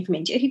came originally from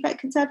India who vote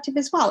Conservative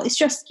as well. It's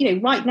just,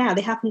 right now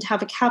they happen to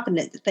have a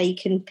cabinet that they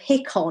can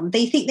pick on.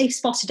 They think they've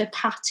spotted a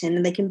pattern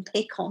and they can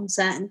pick on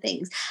certain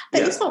things.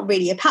 But it's not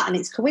really a pattern,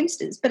 it's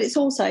coincidence. But it's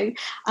also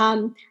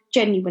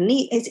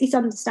genuinely, it's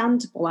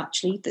understandable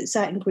actually that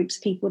certain groups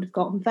of people would have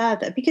gotten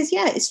further, because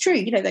it's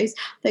true,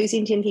 those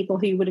Indian people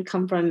who would have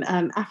come from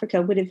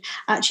Africa would have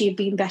actually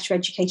been better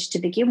educated to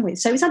begin with.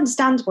 So it's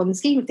understandable in the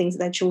scheme of things that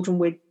their children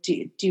would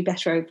do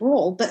better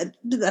overall. But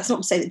that's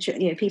not to say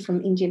that people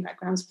from Indian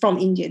backgrounds from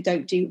India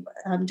don't do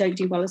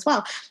well as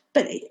well.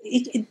 But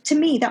to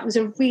me, that was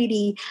a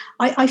really,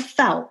 I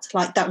felt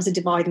like that was a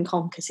divide and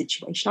conquer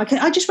situation.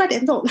 I just read it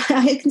and thought,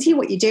 I can see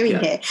what you're doing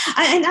here.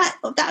 And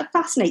that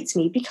fascinates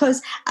me,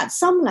 because at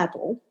some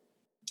level,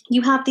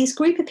 you have this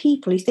group of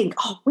people who think,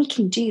 we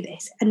can do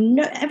this. And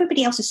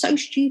everybody else is so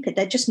stupid,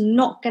 they're just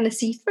not going to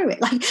see through it.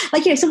 Like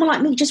someone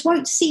like me just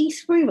won't see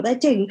through what they're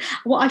doing.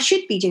 What I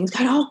should be doing is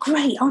going,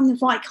 great, I'm the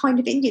right kind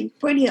of Indian.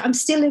 Brilliant, I'm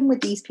still in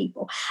with these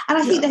people. And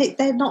I think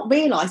they're not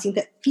realising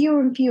that fewer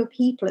and fewer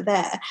people are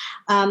there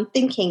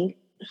thinking,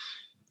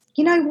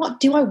 you know what,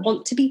 do I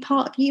want to be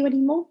part of you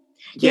anymore?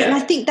 Yeah, and I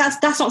think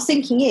that's not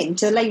sinking in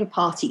to the Labour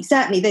Party.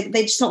 Certainly,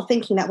 they're just not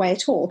thinking that way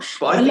at all.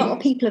 But a lot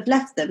of people have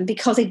left them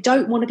because they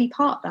don't want to be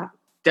part of that.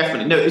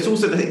 Definitely. No, it's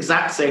also the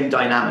exact same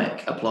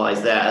dynamic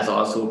applies there as I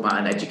was talking about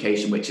in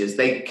education, which is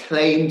they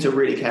claim to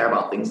really care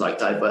about things like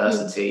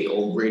diversity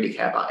or really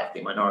care about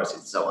ethnic minorities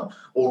and so on,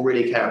 or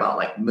really care about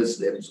like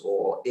Muslims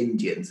or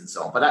Indians and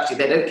so on. But actually,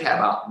 they don't care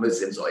about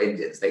Muslims or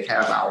Indians. They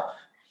care about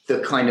the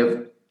kind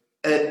of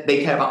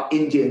they care about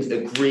Indians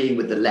agreeing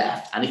with the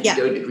left. And if you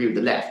don't agree with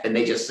the left, then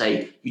they just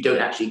say you don't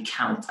actually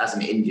count as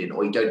an Indian,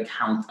 or you don't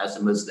count as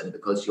a Muslim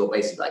because you're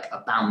basically like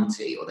a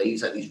bounty, or they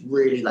use like these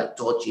really like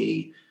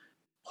dodgy,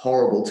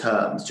 horrible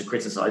terms to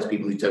criticize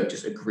people who don't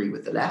just agree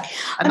with the left.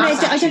 And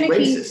that's actually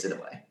racist in a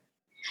way.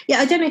 Yeah,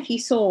 I don't know if you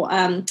saw.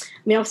 I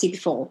mean, obviously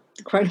before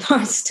the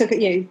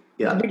coronavirus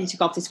really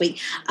took off this week.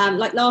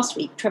 Like last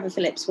week, Trevor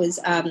Phillips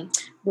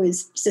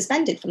was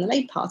suspended from the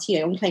Labour Party,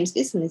 on claims of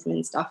Islamism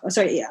and stuff.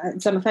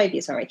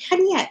 Islamophobia. Sorry,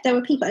 and yet there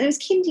were people. And it was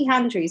Kindy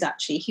Andrews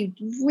actually who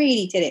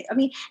really did it. I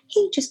mean,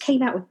 he just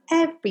came out with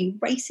every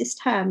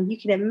racist term you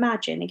can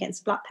imagine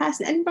against a black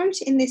person and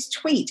wrote it in this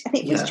tweet. And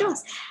it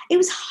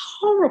was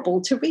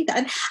horrible to read that.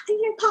 And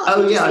part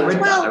of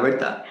I read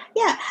that.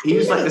 Yeah, he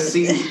was like the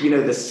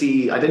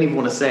C. I don't even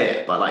want to say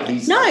it, but like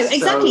he's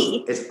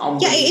exactly. It's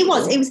unbelievable.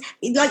 Yeah, it was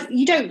like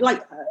you don't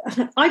like.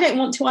 I don't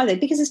want to either,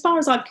 because as far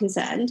as I'm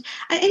concerned,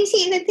 and you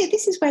see,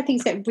 this is where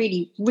things get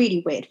really,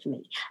 really weird for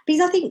me,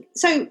 because I think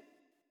so.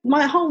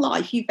 My whole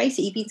life, you've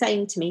basically been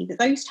saying to me that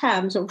those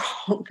terms are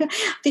wrong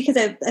because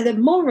they're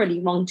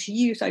morally wrong to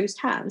use those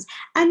terms,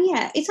 and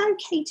it's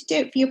okay to do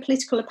it for your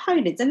political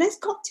opponents, and there's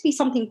got to be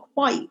something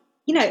quite.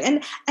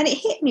 And it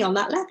hit me on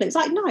that level. It's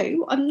like,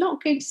 no, I'm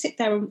not going to sit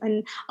there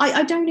and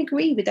I don't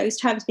agree with those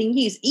terms being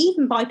used,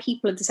 even by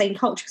people of the same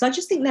culture, because I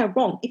just think they're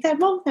wrong. If they're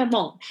wrong, they're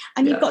wrong.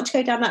 And you've got to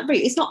go down that route.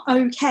 It's not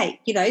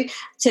okay,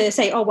 to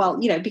say, oh, well,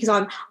 because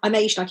I'm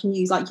Asian, I can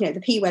use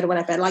the P word or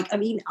whatever. Like, I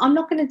mean, I'm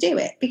not going to do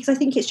it because I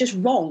think it's just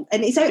wrong.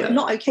 And it's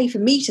not okay for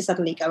me to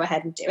suddenly go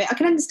ahead and do it. I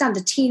can understand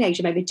a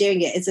teenager maybe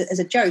doing it as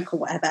a joke or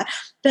whatever,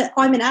 but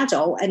I'm an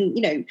adult and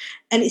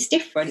it's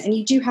different, and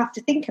you do have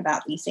to think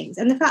about these things.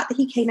 And the fact that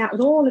he came out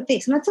with all of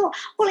this, and I thought,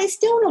 well, it's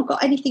still not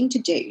got anything to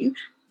do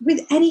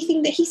with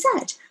anything that he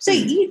said. So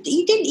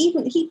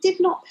he did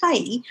not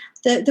play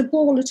the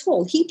ball at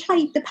all. He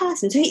played the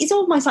person. So it's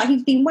almost like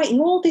he's been waiting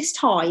all this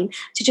time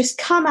to just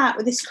come out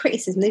with this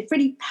criticism, this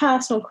really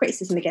personal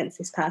criticism against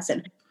this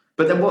person.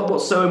 But then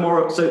what's so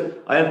immoral? So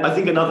I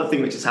think another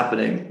thing which is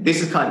happening,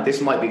 this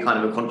might be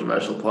kind of a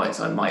controversial point,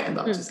 so I might end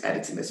up just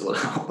editing this all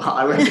out, but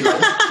I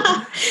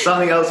reckon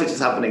something else which is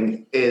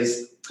happening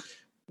is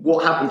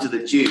what happened to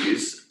the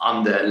Jews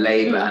under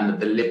Labour and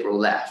the liberal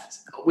left,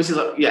 which is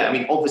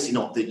obviously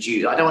not the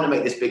Jews. I don't want to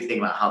make this big thing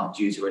about how the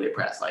Jews are really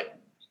oppressed, like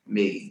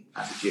me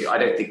as a Jew. I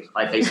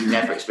basically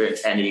never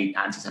experienced any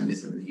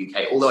anti-Semitism in the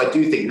UK, although I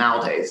do think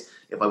nowadays,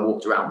 if I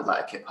walked around with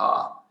like a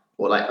kippah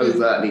or like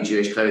overtly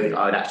Jewish clothing,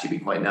 I would actually be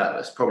quite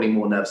nervous, probably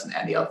more nervous than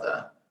any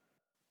other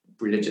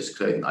religious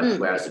clothing I could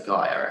wear as a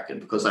guy, I reckon,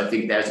 because I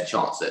think there's a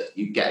chance that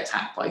you get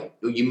attacked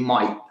or you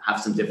might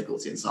have some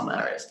difficulty in some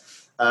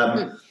areas.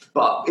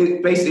 But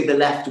basically the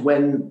left,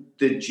 when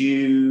the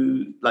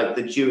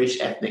Jewish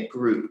ethnic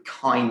group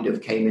kind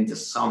of came into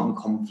some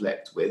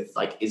conflict with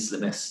like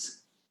Islamist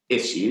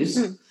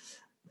issues,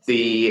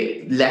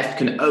 the left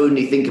can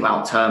only think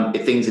about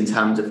things in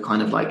terms of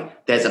kind of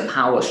like there's a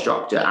power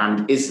structure,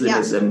 and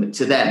Islamism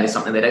to them is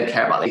something they don't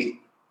care about.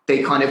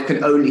 They kind of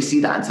can only see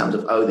that in terms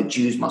of, the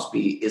Jews must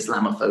be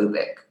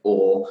Islamophobic,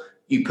 or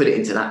you put it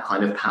into that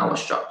kind of power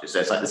structure. So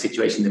it's like the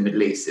situation in the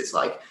Middle East. It's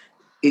like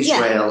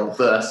Israel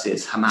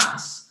versus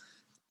Hamas.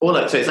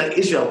 So it's like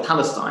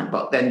Israel-Palestine,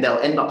 but then they'll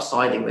end up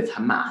siding with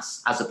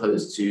Hamas as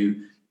opposed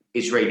to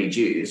Israeli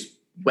Jews,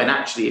 when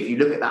actually, if you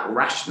look at that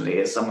rationally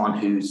as someone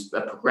who's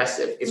a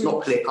progressive, it's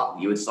not clear cut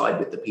that you would side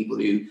with the people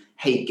who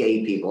hate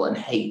gay people and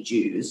hate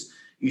Jews.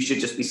 You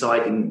should just be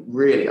siding,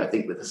 really, I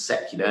think, with the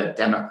secular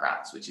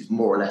Democrats, which is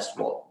more or less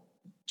what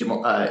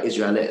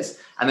Israel is.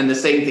 And then the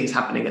same thing's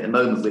happening at the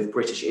moment with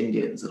British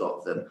Indians, a lot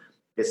of them.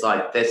 It's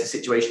like there's a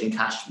situation in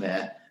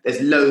Kashmir.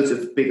 There's loads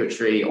of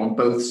bigotry on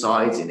both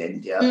sides in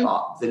India,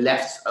 but the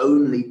left's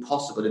only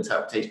possible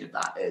interpretation of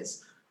that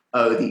is,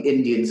 the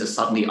Indians are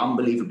suddenly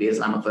unbelievably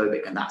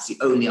Islamophobic, and that's the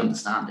only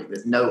understanding.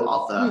 There's no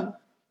other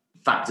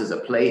factors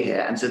at play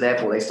here. And so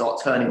therefore they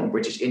start turning on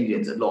British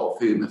Indians, a lot of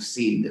whom have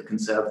seen the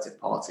Conservative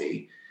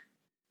Party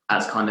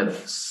as kind of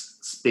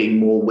being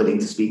more willing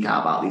to speak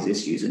out about these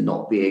issues and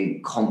not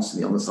being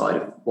constantly on the side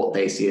of what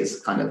they see as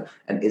kind of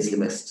an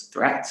Islamist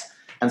threat.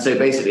 And so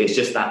basically it's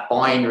just that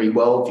binary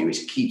worldview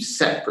which keeps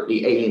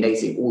separately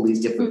alienating all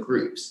these different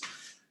groups,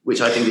 which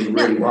I think is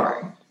really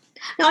worrying.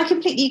 No, I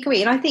completely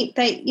agree. And I think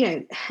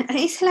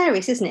it's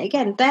hilarious, isn't it?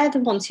 Again, they're the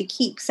ones who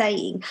keep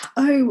saying,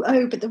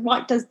 but the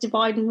right does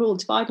divide and rule,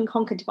 divide and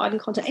conquer, divide and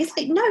conquer. It's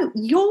like, no,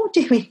 you're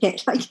doing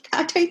it. Like,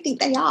 I don't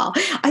think they are.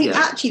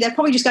 Actually, they're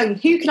probably just going,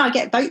 who can I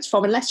get votes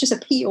from? And let's just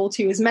appeal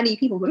to as many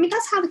people. I mean,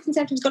 that's how the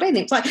Conservatives got in.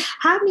 It's like,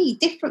 how many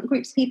different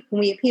groups of people can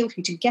we appeal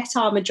to get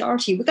our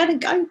majority? We're going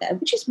to go there,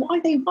 which is why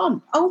they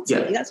won.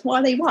 Ultimately, that's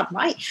why they won,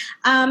 right?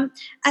 And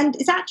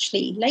it's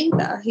actually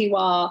Labour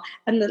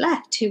and the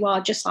left who are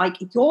just like,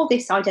 you're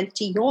this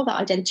identity, you're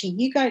that identity,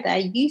 you go there,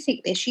 you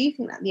think this, you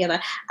think that, and the other,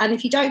 and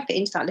if you don't fit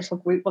into that little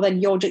group, well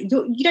then you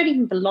don't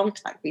even belong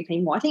to that group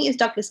anymore. I think it was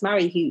Douglas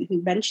Murray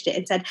who mentioned it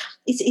and said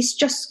it's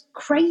just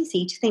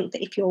crazy to think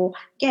that if you're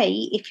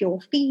gay, if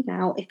you're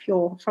female, if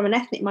you're from an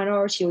ethnic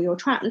minority or you're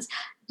trans,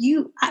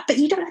 but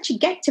you don't actually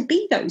get to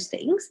be those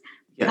things.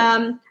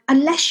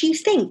 Unless you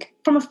think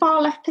from a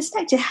far left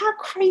perspective. How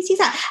crazy is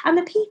that? And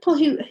the people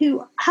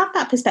who have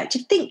that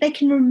perspective think they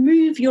can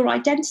remove your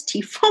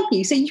identity from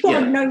you, so you are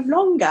no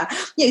longer.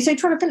 So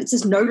Trevor Phillips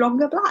is no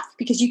longer black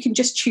because you can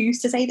just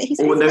choose to say that he's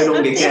no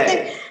longer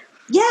gay.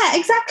 Yeah,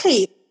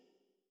 exactly.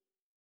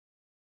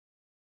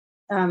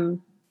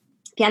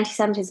 the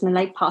anti-Semitism in the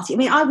Labour Party. I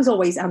mean, I was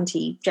always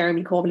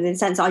anti-Jeremy Corbyn in the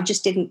sense I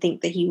just didn't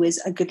think that he was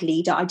a good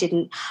leader. I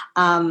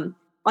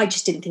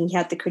just didn't think he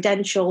had the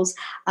credentials.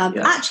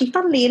 Actually,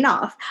 funnily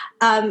enough,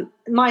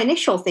 my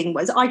initial thing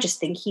was I just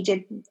think he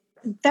did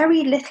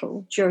very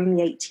little during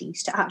the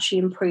 80s to actually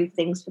improve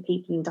things for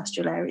people in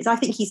industrial areas. I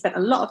think he spent a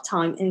lot of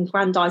time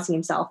aggrandising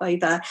himself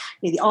over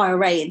the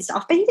IRA and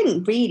stuff, but he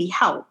didn't really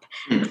help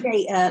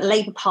create a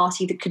Labour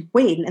Party that could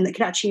win and that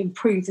could actually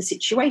improve the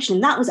situation.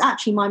 And that was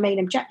actually my main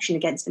objection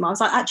against him. I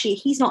was like, actually,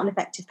 he's not an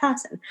effective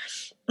person.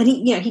 And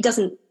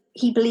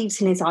he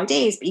believes in his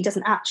ideas, but he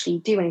doesn't actually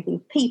do anything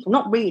for people.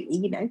 Not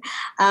really,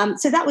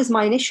 So that was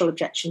my initial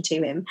objection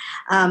to him.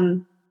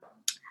 And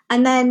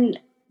then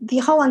the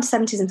whole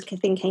anti-Semitism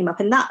thing came up,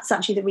 and that's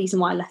actually the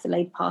reason why I left the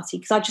Labour Party,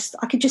 because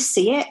I could just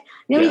see it.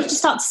 You just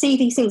start to see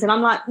these things, and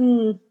I'm like,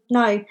 no.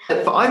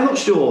 But I'm not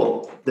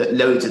sure that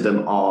loads of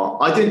them are.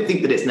 I don't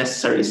think that it's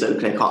necessarily so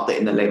clear-cut that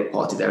in the Labour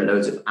Party there are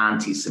loads of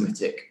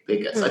anti-Semitic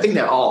bigots. I think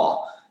there are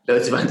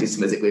loads of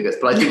anti-Semitic bigots,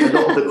 but I think a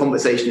lot of the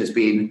conversation has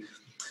been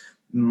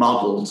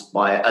muddled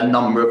by a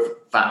number of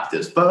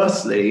factors.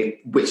 Firstly,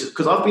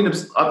 because I've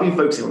been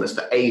focusing on this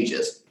for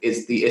ages,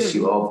 is the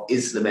issue of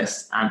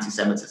Islamist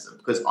anti-Semitism.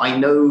 Because I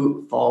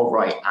know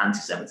far-right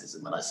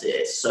anti-Semitism when I see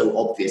it. It's so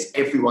obvious.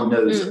 Everyone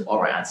knows that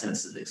far-right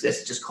anti-Semitism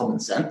exists. It's just common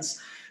sense.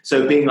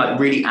 So being like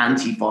really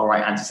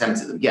anti-far-right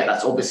anti-Semitism,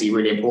 that's obviously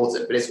really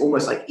important. But it's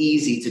almost like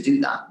easy to do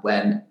that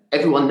when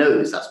everyone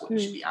knows that's what you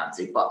should be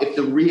anti. But if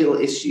the real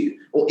issue,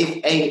 or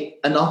if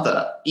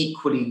another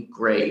equally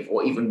grave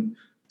or even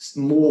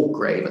more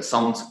grave at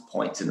some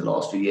point in the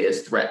last few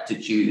years threat to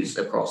Jews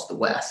across the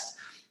West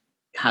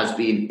has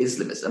been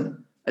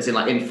Islamism, as in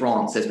like in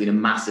France there's been a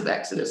massive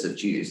exodus of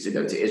Jews to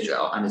go to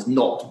Israel, and it's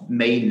not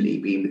mainly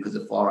been because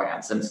of far-right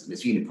anti-Semitism.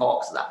 It's been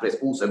parts of that, but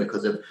it's also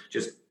because of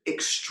just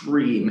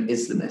extreme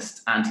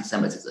Islamist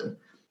anti-Semitism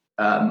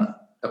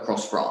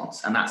across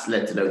France, and that's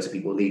led to loads of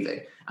people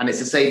leaving. And it's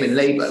the same in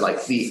Labour,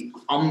 like the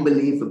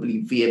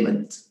unbelievably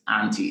vehement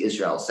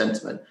anti-Israel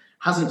sentiment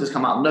hasn't just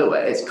come out of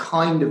nowhere. It's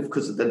kind of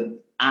because of the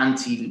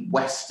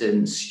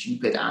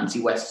stupid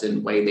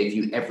anti-Western way they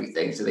view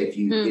everything. So they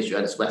view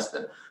Israel as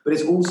Western. But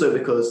it's also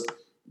because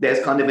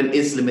there's kind of an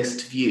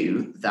Islamist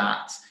view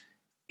that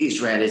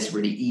Israel is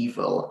really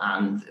evil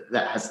and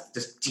that has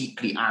just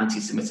deeply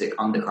anti-Semitic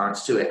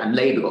undercurrents to it. And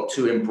Labour got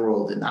too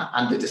embroiled in that.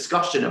 And the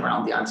discussion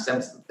around the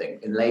anti-Semitism thing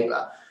in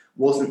Labour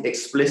wasn't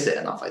explicit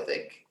enough, I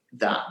think,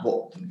 that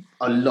what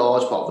a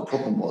large part of the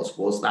problem was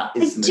that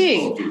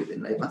Islamist worldview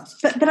within Labour.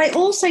 But I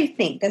also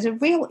think there's a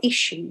real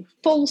issue,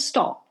 full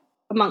stop,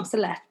 amongst the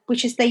left,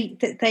 which is they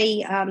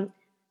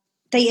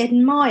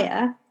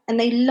admire and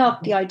they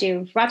love the idea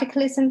of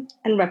radicalism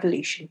and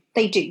revolution.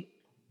 They do.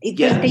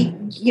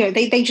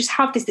 They just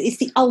have this. It's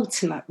the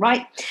ultimate,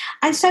 right?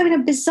 And so, in a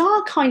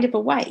bizarre kind of a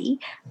way,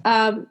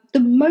 the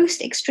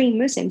most extreme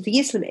Muslims, the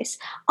Islamists,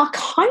 are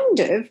kind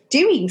of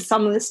doing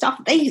some of the stuff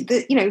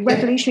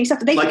revolutionary stuff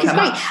that they think is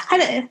great.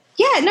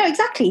 And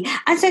exactly.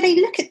 And so they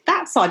look at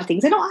that side of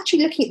things. They're not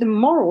actually looking at the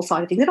moral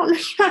side of things. They're not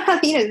looking at how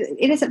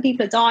innocent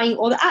people are dying,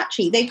 or that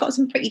actually they've got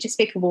some pretty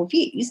despicable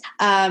views.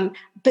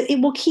 But it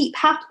will keep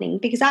happening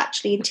because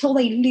actually, until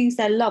they lose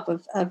their love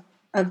of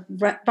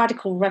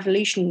radical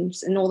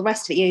revolutions and all the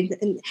rest of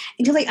it,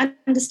 until they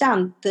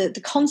understand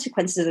the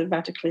consequences of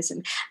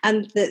radicalism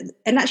and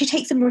actually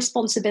take some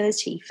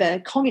responsibility for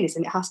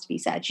communism, it has to be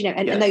said,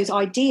 and those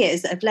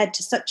ideas that have led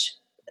to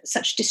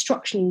such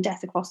destruction and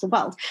death across the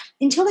world.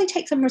 Until they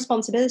take some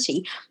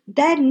responsibility,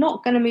 they're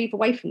not going to move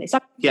away from this. So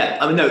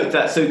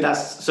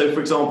for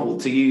example,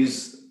 to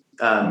use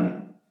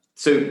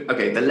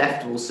the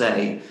left will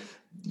say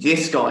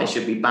this guy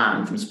should be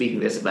banned from speaking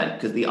at this event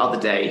because the other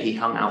day he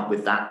hung out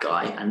with that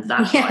guy and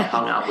that guy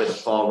hung out with a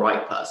far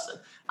right person.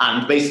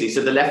 And basically,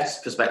 so the left's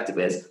perspective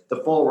is the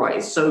far right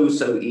is so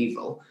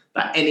evil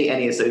that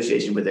any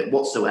association with it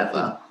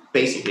whatsoever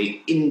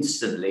basically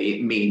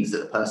instantly means that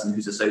the person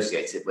who's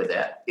associated with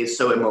it is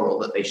so immoral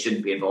that they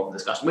shouldn't be involved in the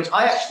discussion, which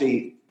I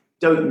actually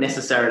don't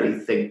necessarily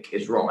think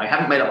is wrong. I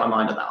haven't made up my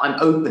mind on that. I'm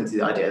open to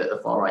the idea that the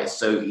far right is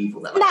so evil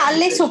that a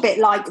little bit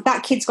like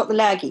that kid's got the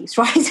lurgies,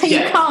 right? So you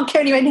can't go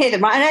anywhere near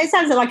them, right? I know it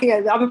sounds like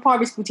I'm a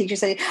primary school teacher,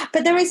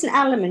 but there is an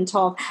element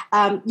of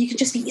you can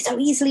just be so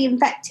easily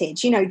infected,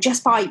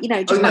 just by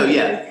I totally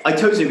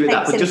agree with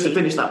that. But just to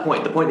finish that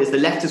point, the point is the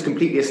left is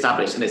completely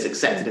established and it's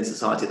accepted in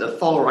society. The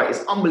far right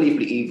is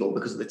unbelievably evil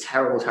because of the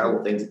terrible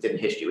things it did in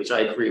history, which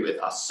I agree with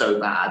are so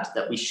bad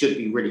that we should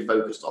be really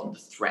focused on the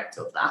threat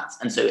of that.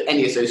 And so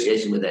any association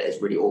with it is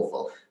really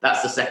awful.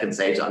 That's the second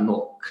stage I'm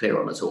not clear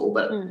on at all,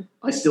 but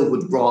I still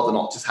would rather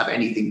not just have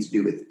anything to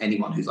do with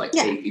anyone who's like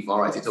vaguely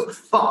far right at all.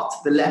 But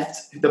the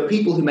left, the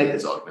people who make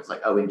those arguments,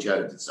 like Owen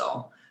Jones and so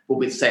on, will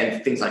be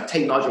saying things like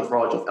take Nigel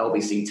Farage off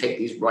LBC, take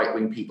these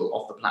right-wing people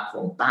off the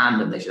platform, ban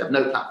them, they should have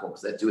no platform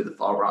because they're doing the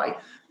far right.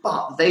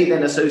 But they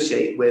then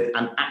associate with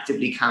and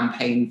actively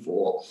campaign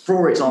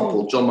for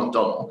example, John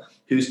McDonnell,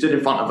 who stood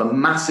in front of a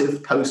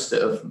massive poster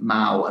of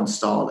Mao and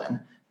Stalin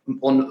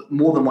on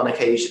more than one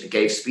occasion and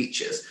gave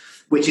speeches.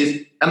 which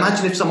is,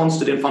 imagine if someone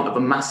stood in front of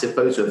a massive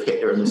photo of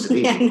Hitler and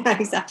Mussolini. Yeah, no,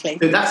 exactly.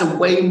 So that's a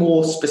way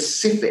more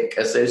specific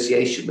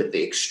association with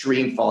the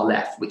extreme far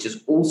left, which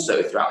has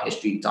also throughout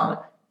history done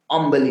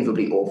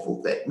unbelievably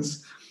awful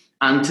things.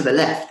 And to the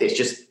left, it's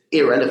just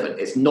irrelevant.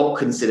 It's not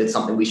considered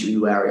something we should be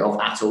wary of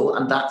at all.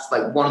 And that's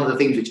like one of the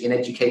things which in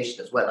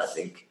education as well, I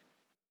think,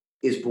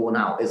 is borne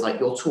out, is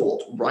like you're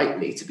taught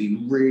rightly to be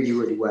really,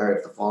 really wary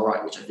of the far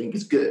right, which I think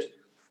is good.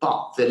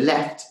 But the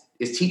left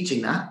is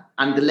teaching that,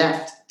 and the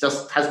left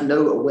just has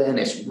no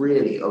awareness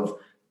really of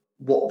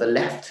what the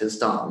left has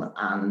done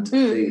and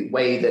the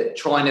way that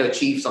trying to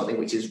achieve something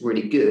which is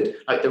really good,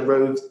 like the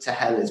road to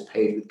hell is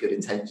paved with good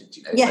intentions,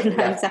 you know. Yeah, like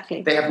no,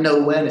 exactly. They have no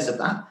awareness of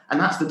that. And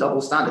that's the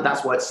double standard.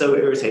 That's why it's so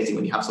irritating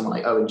when you have someone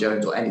like Owen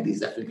Jones or any of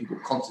these left-wing people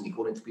constantly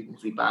calling to people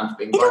to be banned for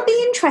being It'll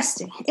be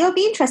interesting. It'll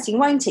be interesting,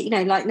 won't it? You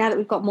know, like now that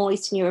we've got more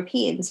Eastern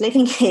Europeans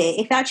living here,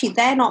 if actually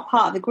they're not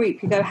part of the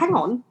group, you go, hang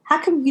on,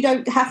 how come you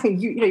don't,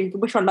 you can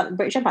wish on about the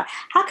British Empire,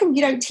 how come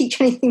you don't teach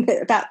anything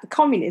about the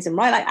communism,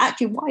 right? Like,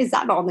 actually, why is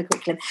that not on the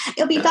curriculum?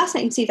 It'll be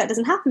fascinating to see if that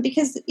doesn't happen,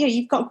 because, you know,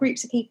 you've got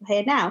groups of people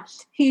here now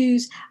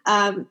who's,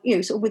 you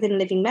know, sort of within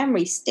living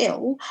memory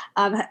still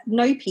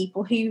know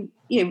people who,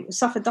 you know,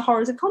 suffered the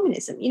horrors of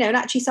communism, you know, and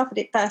actually suffered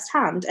it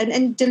firsthand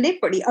and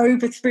deliberately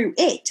overthrew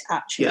it,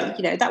 actually. Yeah.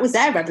 You know, that was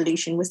their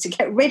revolution, was to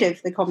get rid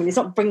of the communists,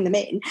 not bring them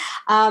in.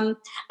 And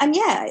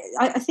yeah,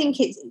 I think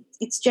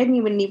it's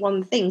genuinely one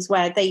of the things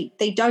where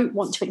they don't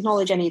want to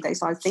acknowledge any of those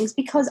kinds of things,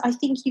 because I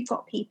think you've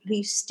got people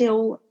who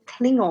still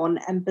cling on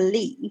and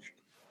believe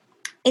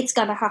it's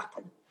going to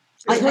happen.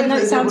 I know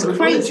it sounds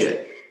crazy.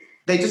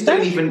 They just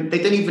don't even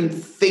think,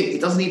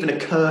 it doesn't even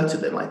occur to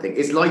them, I think.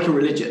 It's like a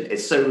religion.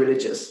 It's so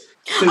religious.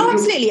 So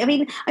absolutely. I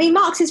mean,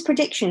 Marx's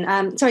prediction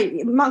about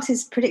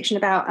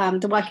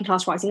the working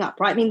class rising up,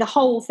 right? I mean, the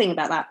whole thing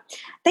about that,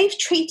 they've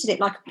treated it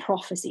like a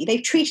prophecy.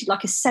 They've treated it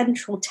like a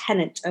central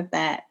tenet of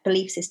their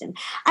belief system.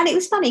 And it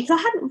was funny because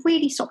I hadn't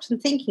really stopped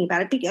and thinking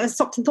about it. I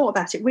stopped and thought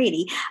about it,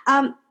 really.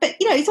 But,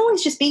 you know, it's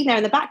always just been there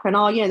in the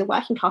background. You know, the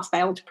working class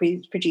failed to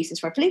produce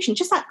this revolution.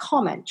 Just that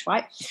comment,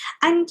 right?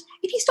 And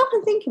if you stop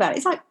and think about it,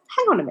 it's like,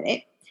 hang on a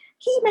minute.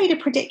 He made a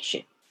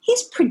prediction.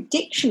 His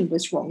prediction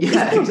was wrong.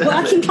 Yeah, the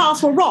working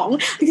class were wrong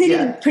because they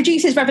didn't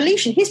produce his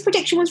revolution. His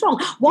prediction was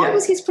wrong. Why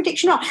was his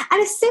prediction wrong?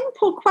 And a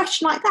simple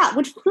question like that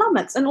would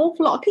flummox an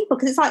awful lot of people,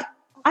 because it's like,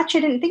 actually,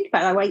 I didn't think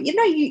about it that way. You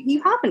know,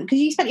 you haven't, because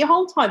you spent your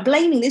whole time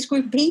blaming this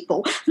group of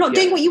people for not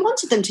doing what you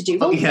wanted them to do.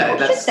 Well, what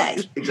should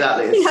they?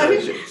 Exactly.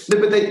 It's so true.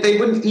 No, but they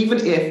wouldn't,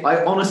 even if,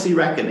 I honestly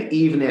reckon,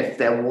 even if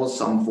there was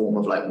some form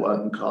of like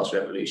working class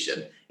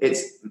revolution,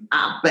 it's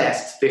at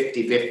best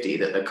 50-50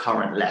 that the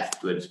current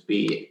left would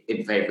be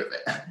in favour of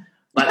it.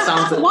 That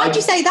sounds. Why'd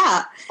you say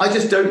that? I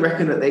just don't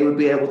reckon that they would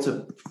be able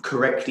to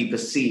correctly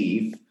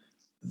perceive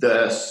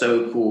the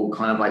so-called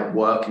kind of like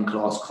working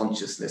class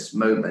consciousness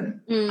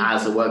moment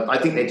as a work. I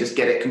think they just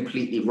get it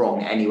completely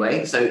wrong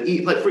anyway. So,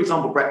 like, for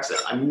example,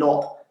 Brexit, I'm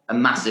not a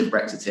massive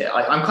Brexiteer.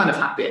 I'm kind of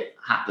happy it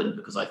happened,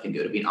 because I think it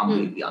would have been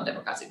unbelievably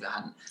undemocratic if it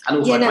hadn't. And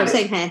also,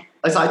 same here.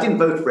 I didn't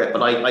vote for it,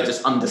 but I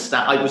just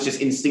understand. I was just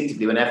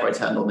instinctively, whenever I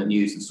turned on the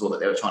news and saw that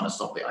they were trying to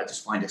stop it, I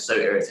just find it so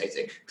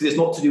irritating, because it's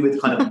not to do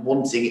with kind of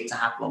wanting it to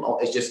happen or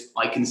not. It's just,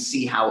 I can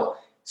see how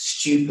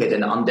stupid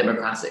and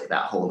undemocratic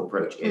that whole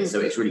approach is.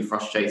 So it's really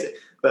frustrating.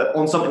 But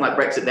on something like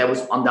Brexit, there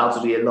was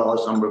undoubtedly a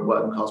large number of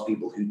working class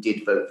people who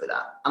did vote for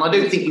that. And I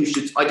don't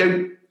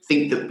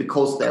think that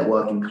because they're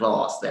working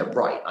class, they're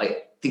right.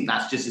 I think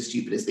that's just as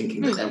stupid as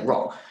thinking that they're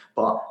wrong.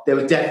 But there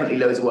were definitely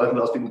loads of working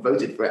class people who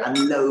voted for it, and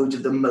loads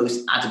of the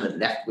most adamant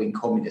left-wing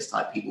communist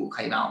type people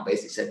came out and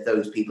basically said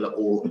those people are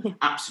all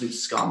absolute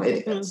scum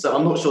idiots. So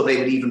I'm not sure they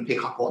would even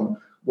pick up on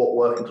what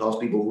working class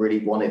people really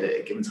wanted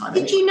at a given time.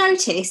 Did you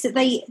notice that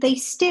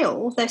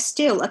they're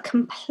still a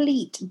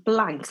complete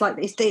blank? Like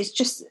there's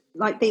just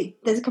like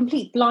there's a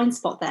complete blind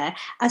spot there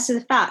as to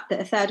the fact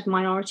that a third of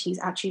minorities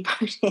actually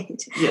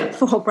voted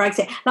for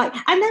Brexit. Like,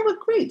 and there were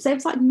groups. There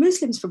was like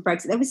Muslims for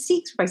Brexit. There was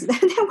Sikhs for Brexit.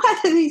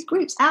 There were these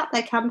groups out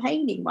there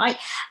campaigning, right?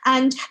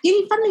 And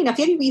funnily enough,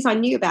 the only reason I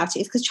knew about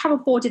it is because Channel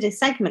 4 did a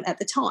segment at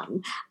the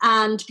time,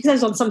 and because I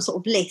was on some sort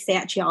of list, they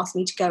actually asked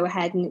me to go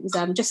ahead, and it was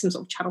just some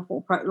sort of Channel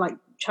 4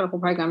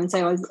 program, and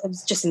so I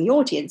was just in the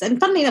audience. And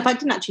funnily enough, I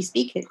didn't actually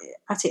speak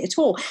at it at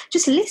all,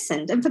 just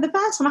listened. And for the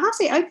first time, I have to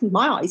say, it opened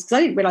my eyes, because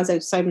I didn't realise there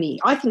were so many.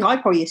 I think I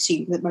probably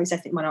assumed that most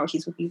ethnic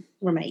minorities would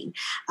remain.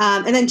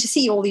 And then to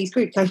see all these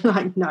groups going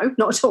like, no,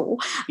 not at all,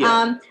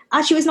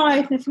 actually was an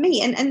eye-opener for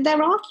me. And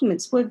their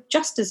arguments were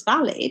just as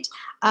valid.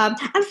 And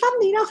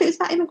funnily enough, it was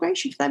about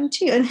immigration for them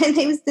too. And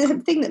it was the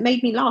thing that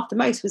made me laugh the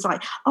most was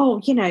like,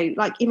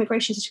 like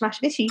immigration is such a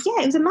massive issue.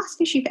 Yeah, it was a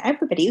massive issue for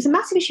everybody. It was a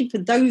massive issue for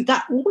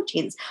that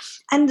audience.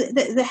 And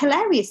the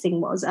hilarious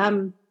thing was,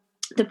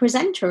 the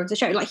presenter of the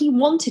show, like he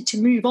wanted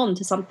to move on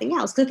to something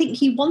else, because I think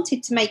he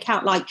wanted to make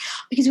out like,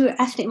 because we were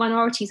ethnic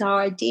minorities,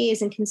 our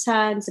ideas and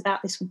concerns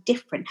about this were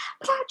different.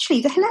 But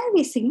actually the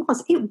hilarious thing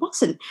was, it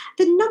wasn't.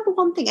 The number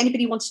one thing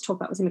anybody wanted to talk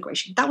about was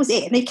immigration. That was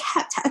it. And they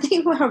kept, I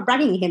think, were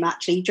haranguing him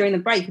actually during the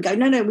break and go,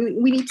 no,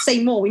 we need to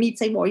say more,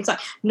 he's like,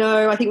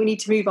 no, I think we need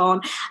to move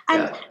on.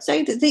 And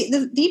so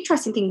the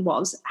interesting thing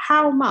was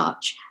how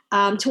much,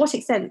 to what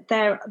extent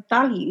their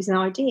values and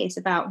ideas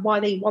about why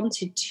they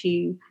wanted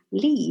to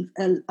leave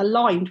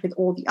aligned with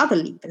all the other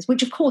leavers,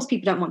 which of course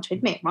people don't want to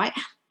admit, right?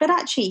 But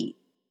actually,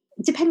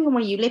 depending on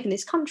where you live in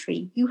this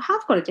country, you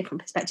have got a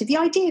different perspective. The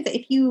idea that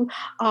if you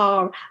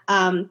are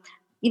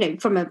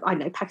from a, I don't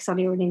know,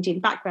 Pakistani or an Indian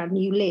background,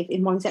 and you live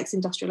in one of these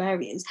ex-industrial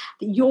areas,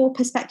 that your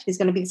perspective is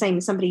going to be the same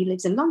as somebody who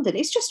lives in London.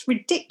 It's just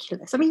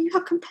ridiculous. I mean, you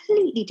have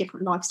completely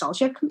different lifestyles.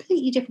 You have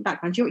completely different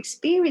backgrounds. Your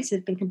experience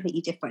has been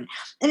completely different.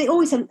 And it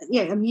always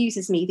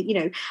amuses me that,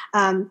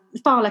 the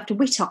far left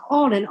witter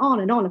on and on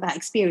and on about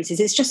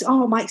experiences. It's just,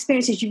 my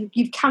experiences,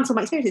 you've cancelled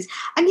my experiences.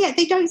 And yet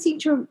they don't seem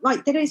to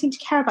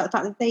care about the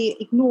fact that they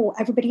ignore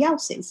everybody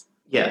else's.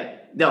 Yeah.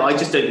 No, I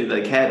just don't think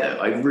they care, though.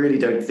 I really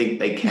don't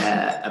think they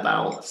care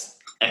about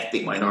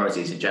ethnic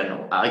minorities in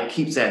general. I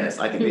keep saying this.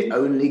 I think they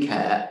only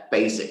care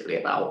basically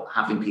about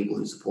having people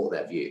who support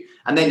their view.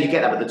 And then you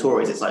get that with the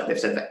Tories. It's like they've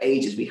said for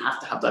ages, we have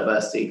to have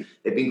diversity.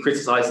 They've been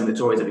criticising, the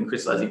Tories have been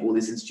criticising all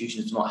these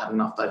institutions for not having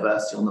enough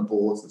diversity on the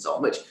boards and so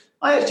on, which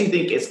I actually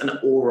think is an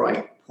all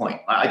right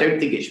point. I don't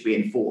think it should be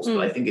enforced, but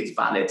I think it's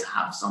valid to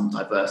have some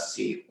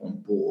diversity on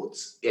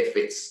boards if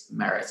it's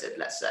merited,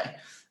 let's say.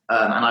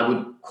 And I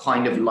would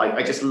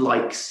I just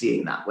like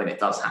seeing that when it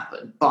does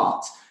happen.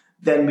 But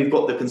then we've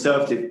got the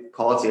Conservative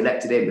Party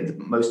elected in with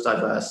the most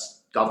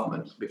diverse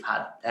government we've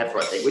had ever,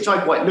 I think, which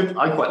I quite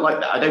like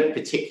that. I don't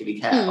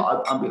particularly care,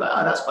 but I'll be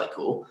like, that's quite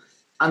cool.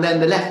 And then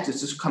the left has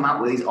just come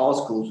out with these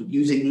articles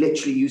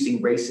literally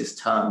using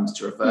racist terms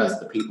to refer to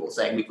the people,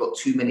 saying we've got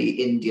too many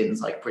Indians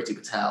like Priti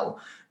Patel,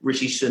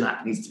 Rishi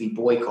Sunak needs to be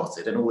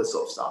boycotted and all this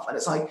sort of stuff. And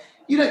it's like,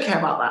 you don't care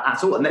about that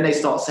at all. And then they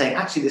start saying,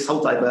 actually, this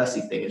whole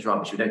diversity thing is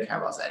rubbish. We don't care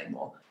about it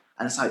anymore.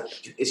 And it's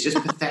like, it's just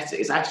pathetic.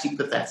 It's actually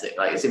pathetic.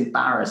 Like, it's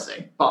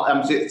embarrassing.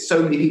 But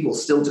so many people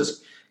still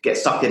just get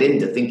suckered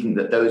into thinking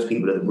that those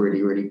people are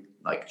really, really,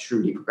 like,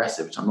 truly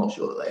progressive, which I'm not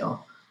sure that they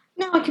are.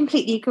 No, I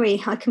completely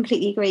agree.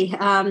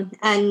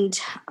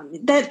 And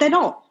they're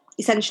not,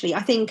 essentially.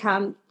 I think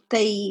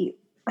there's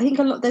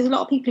a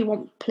lot of people who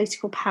want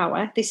political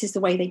power. This is the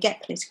way they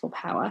get political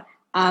power.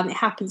 It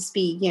happens to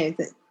be,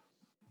 that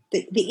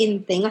the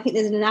in thing. I think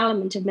there's an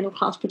element of middle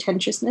class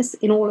pretentiousness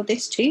in all of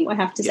this too, I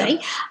have to say.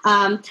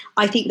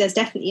 I think there's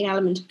definitely an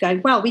element of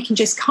going, well, we can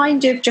just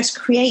kind of just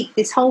create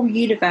this whole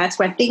universe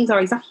where things are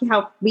exactly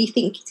how we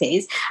think it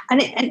is.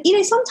 And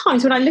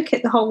sometimes when I look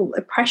at the whole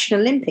oppression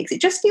Olympics,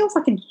 it just feels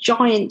like a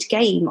giant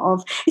game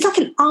it's like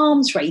an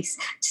arms race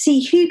to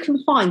see who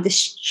can find the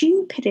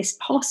stupidest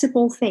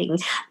possible thing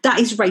that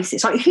is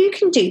racist. Like, who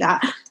can do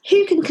that?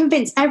 Who can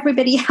convince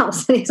everybody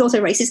else that it's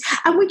also racist?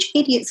 And which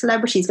idiot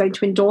celebrity is going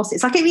to endorse it?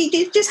 It's like,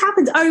 it just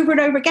happens over and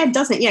over again,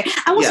 doesn't it?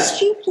 And what's the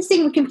stupidest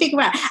thing we can figure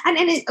out? And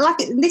it's like,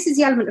 this is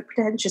the element of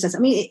pretentiousness. I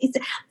mean,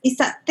 it's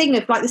that thing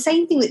of like the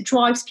same thing that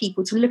drives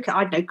people to look at,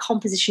 I don't know,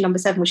 composition number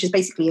 7, which is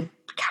basically a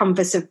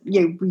canvas of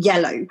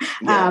yellow.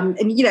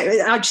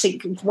 I just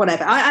think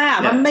whatever. I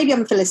am. Maybe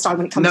I'm a Philistine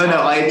when it comes to that.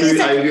 I agree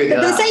with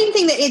that. The same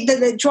thing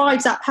that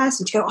drives that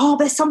person to go, oh,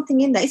 there's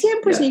something in there. It's the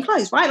Emperor's New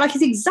Clothes, right? Like,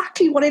 it's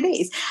exactly what it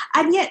is.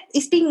 And yet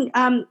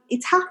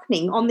it's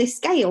happening on this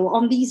scale,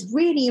 on these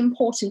really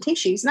important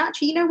issues. And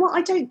actually, you know what?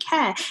 I don't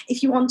care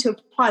if you want to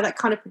apply that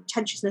kind of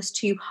pretentiousness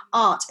to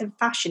art and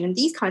fashion and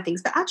these kind of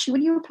things. But actually,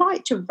 when you apply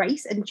it to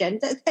race and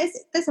gender,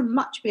 there's a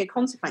much bigger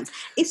consequence.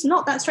 It's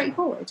not that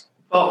straightforward.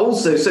 But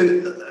also,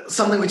 so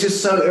something which is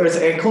so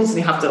irritating, I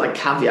constantly have to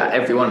caveat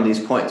every one of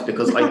these points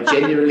because I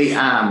genuinely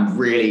I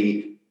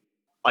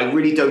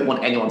really don't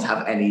want anyone to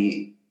have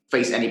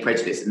face any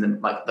prejudice in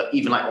them,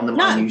 even on the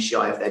minutiae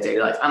of their daily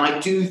life. And I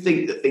do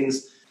think that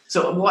things.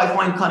 So what I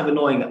find kind of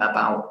annoying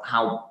about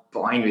how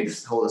binary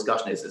this whole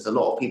discussion is a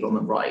lot of people on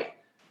the right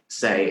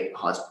say,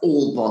 it's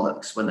all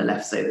bollocks when the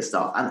left say this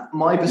stuff. And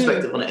my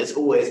perspective on it is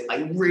always,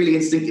 I really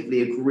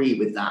instinctively agree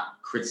with that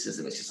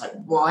criticism. It's just like,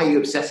 why are you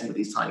obsessing with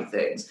these tiny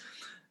things?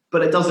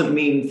 But it doesn't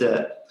mean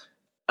that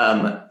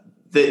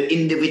the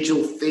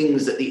individual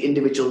things that the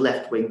individual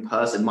left-wing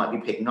person might be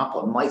picking up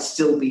on might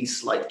still be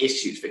slight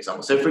issues, for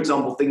example. So, for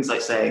example, things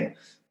like saying,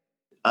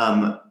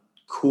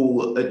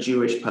 call a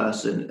Jewish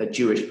person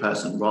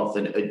rather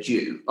than a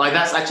Jew.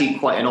 That's actually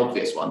quite an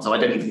obvious one, so I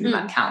don't even think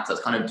that counts. That's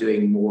kind of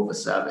doing more of a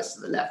service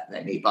to the left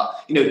than they need. But,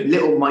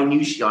 little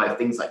minutiae of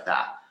things like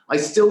that, I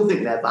still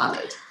think they're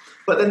valid.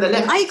 But then the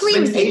left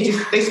spend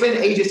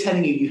ages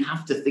telling you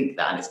have to think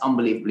that, and it's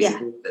unbelievably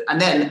important. And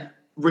then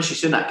Rishi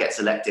Sunak gets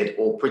elected,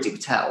 or Priti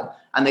Patel,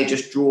 and they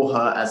just draw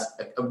her as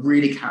a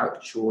really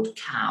caricatured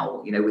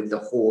cow, with the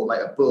horn, like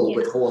a bull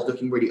with horns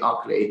looking really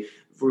ugly,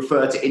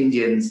 refer to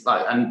Indians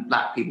and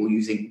black people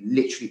using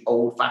literally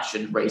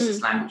old-fashioned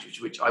racist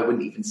language, which I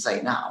wouldn't even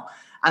say now.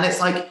 And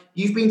it's like,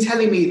 you've been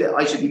telling me that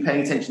I should be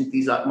paying attention to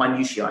these like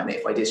minutiae, and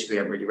if I disagree,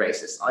 I'm really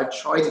racist. I've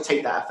tried to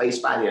take that at face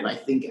value, and I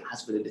think it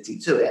has validity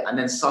to it. And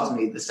then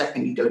suddenly, the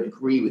second you don't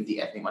agree with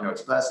the ethnic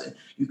minority person,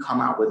 you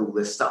come out with all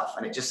this stuff,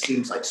 and it just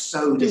seems like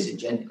so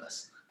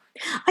disingenuous.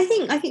 I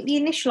think the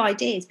initial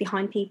ideas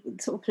behind people,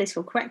 sort of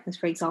political correctness,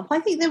 for example, I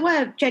think there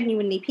were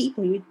genuinely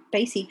people who were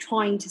basically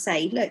trying to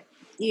say, look,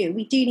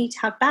 we do need to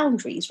have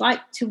boundaries, right,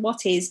 to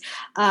what is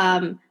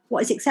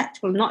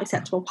acceptable and not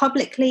acceptable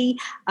publicly.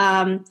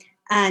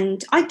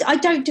 And I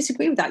don't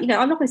disagree with that. I'm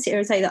not going to sit here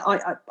and say that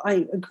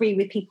I agree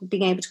with people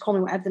being able to call me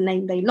whatever the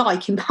name they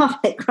like in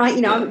public,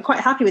 right? I'm quite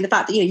happy with the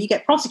fact that, you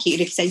get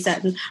prosecuted if you say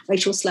certain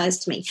racial slurs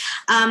to me.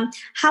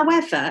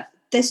 However,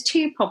 there's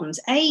two problems.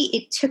 A,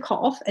 it took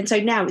off, and so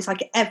now it's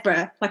like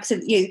ever, like I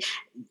said,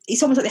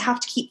 it's almost like they have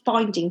to keep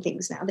finding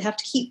things now. They have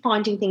to keep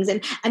finding things,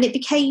 and it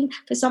became,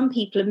 for some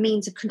people, a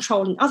means of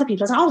controlling other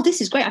people. I was like, oh, this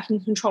is great, I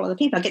can control other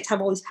people. I get to have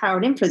all this power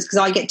and influence because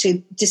I get to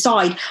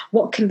decide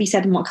what can be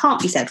said and what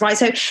can't be said, right?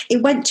 So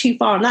it went too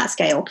far on that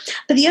scale.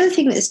 But the other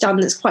thing that it's done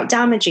that's quite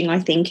damaging, I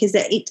think, is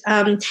that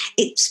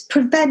it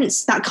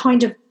prevents that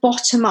kind of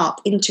bottom-up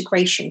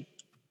integration,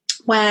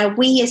 where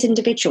we as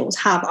individuals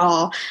have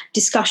our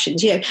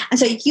discussions, and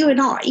so you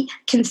and I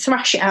can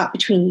thrash it out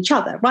between each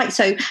other, right?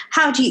 So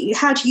how do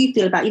you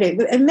feel about,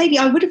 and maybe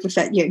I would have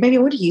referred, maybe I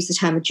would have used the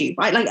term a Jew,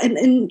 right? Like,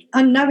 and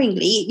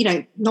unknowingly,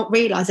 not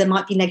realise there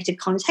might be negative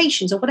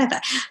connotations or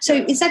whatever. So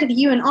instead of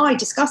you and I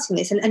discussing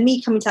this and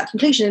me coming to that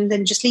conclusion and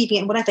then just leaving it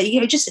and whatever,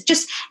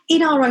 just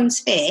in our own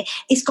sphere,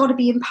 it's got to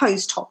be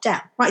imposed top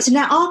down, right? So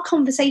now our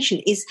conversation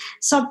is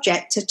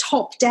subject to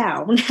top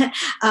down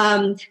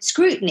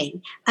scrutiny,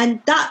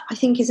 and that, I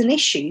think, is an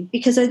issue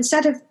because I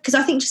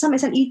think to some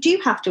extent you do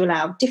have to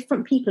allow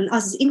different people and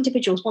us as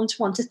individuals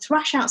one-to-one to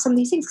thrash out some of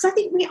these things, because I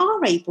think we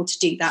are able to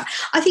do that.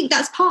 I think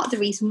that's part of the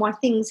reason why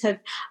things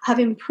have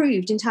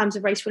improved in terms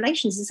of race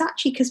relations, is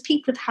actually because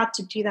people have had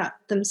to do that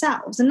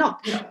themselves, and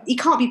it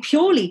can't be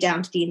purely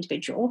down to the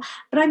individual.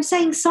 But I'm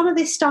saying some of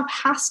this stuff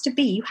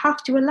you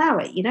have to allow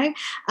it,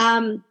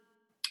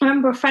 I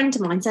remember a friend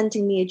of mine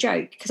sending me a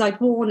joke because I'd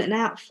worn an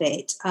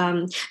outfit. So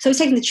I was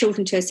taking the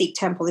children to a Sikh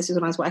temple. This was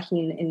when I was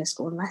working in a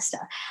school in Leicester.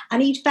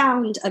 And he'd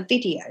found a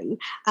video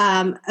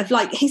of,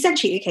 like,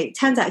 essentially, it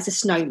turns out it's a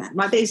snowman,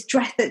 right? But it's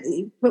dressed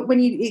when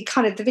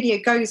the video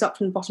goes up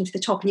from the bottom to the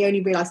top, and you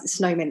only realise it's a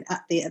snowman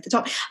at the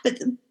top. But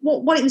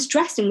what it was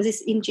dressed in was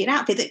this Indian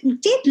outfit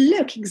that did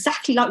look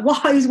exactly like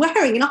what I was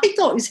wearing. And I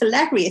thought it was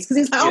hilarious because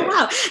it was like, oh,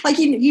 wow, like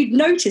you'd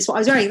notice what I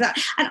was wearing. And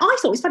I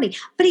thought it was funny.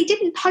 But he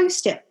didn't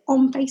post it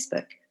on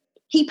Facebook.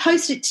 He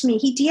posted it to me,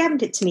 he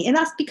DM'd it to me, and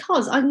that's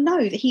because I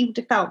know that he would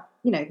have felt,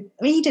 he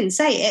didn't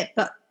say it,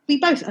 but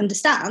we both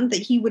understand that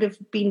he would have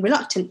been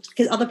reluctant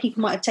because other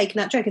people might have taken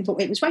that joke and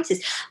thought it was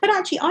racist. But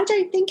actually, I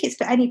don't think it's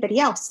for anybody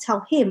else to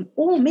tell him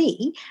or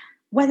me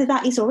whether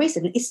that is or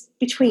isn't. It's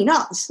between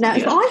us. Now,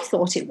 if I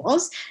thought it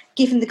was,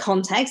 given the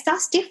context,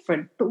 that's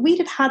different. But we'd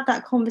have had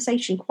that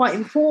conversation quite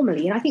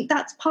informally. And I think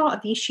that's part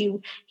of the issue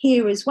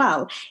here as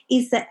well,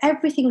 is that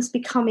everything's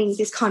becoming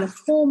this kind of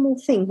formal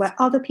thing where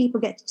other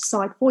people get to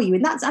decide for you.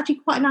 And that's actually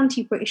quite an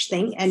anti-British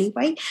thing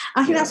anyway.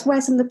 I think that's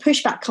where some of the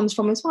pushback comes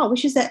from as well,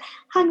 which is that,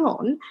 hang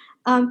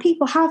on,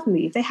 people have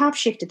moved, they have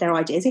shifted their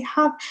ideas, they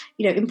have,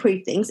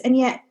 improved things, and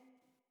yet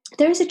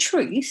there is a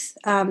truth.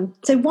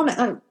 So one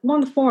of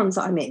the forums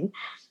that I'm in,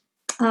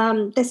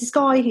 there's this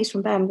guy who's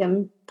from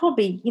Birmingham,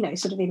 probably,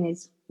 sort of in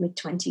his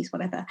mid-20s,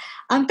 whatever,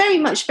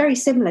 very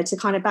similar to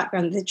the kind of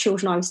background that the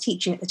children I was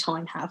teaching at the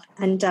time have.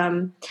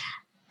 And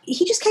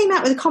he just came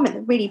out with a comment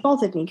that really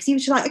bothered me, because he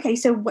was just like, okay,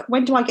 so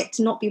when do I get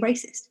to not be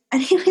racist?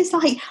 And it was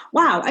like,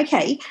 wow,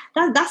 okay,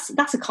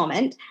 that's a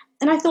comment.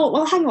 And I thought,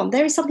 well, hang on,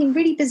 there is something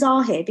really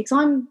bizarre here, because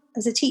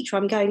as a teacher,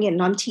 I'm going in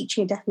and I'm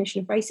teaching a definition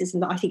of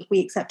racism that I think we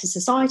accept as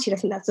society, and I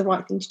think that's the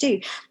right thing to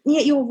do. And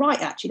yet you're right,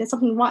 actually. There's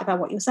something right about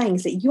what you're saying,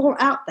 is that you're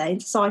out there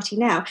in society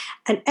now,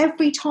 and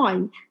every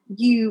time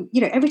you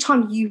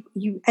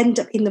end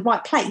up in the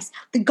right place,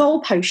 the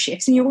goalpost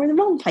shifts and you're in the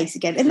wrong place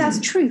again. And that's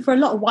true for a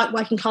lot of white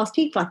working class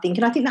people, I think.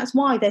 And I think that's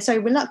why they're so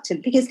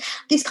reluctant, because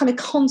this kind of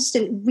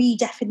constant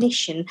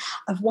redefinition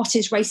of what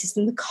is racist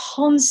and the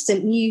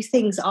constant new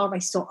things that are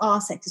racist or are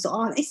sexist or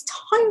aren't, it's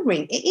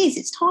tiring.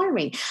 It's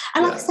tiring.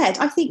 And like I said,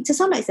 I think to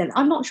some extent,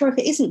 I'm not sure if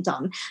it isn't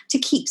done to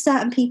keep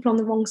certain people on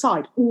the wrong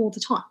side all the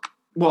time.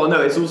 Well,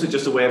 no, it's also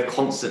just a way of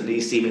constantly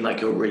seeming like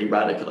you're really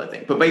radical, I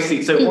think. But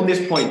basically, so on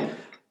this point,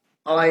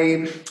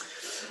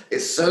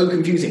 it's so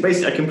confusing.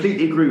 Basically, I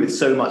completely agree with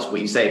so much of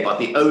what you say, but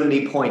the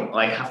only point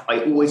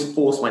I always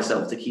force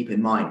myself to keep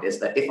in mind is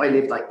that if I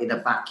lived like in a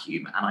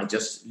vacuum and I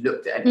just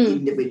looked at an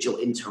individual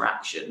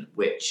interaction,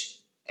 which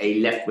a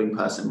left-wing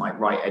person might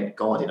write a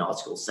Guardian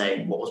article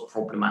saying what was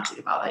problematic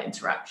about that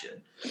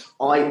interaction,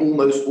 I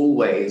almost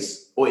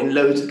always, or in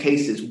loads of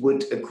cases,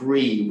 would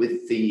agree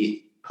with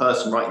the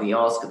person writing the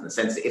article, in the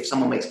sense that if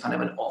someone makes kind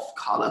of an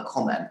off-color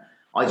comment,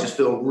 I just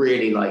feel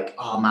really like,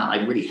 oh man,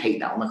 I really hate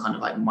that on the kind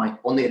of like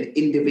on the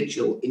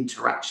individual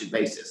interaction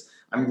basis.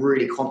 I'm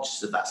really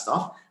conscious of that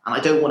stuff. And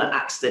I don't want to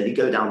accidentally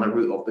go down the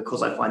route of,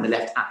 because I find the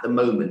left at the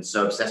moment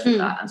so obsessed with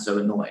that and so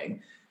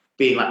annoying,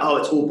 being like, oh,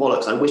 it's all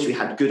bollocks. I wish we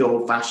had good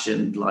old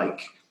fashioned like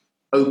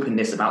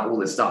openness about all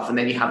this stuff. And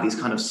then you have these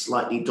kind of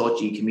slightly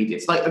dodgy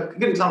comedians. Like a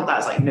good example of that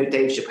is like,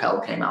 Dave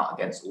Chappelle came out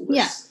against all this.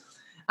 Yeah.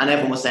 And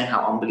everyone was saying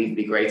how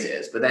unbelievably great it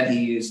is. But then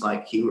he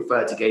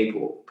referred to gay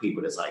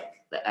people as like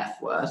the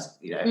F word,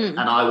 And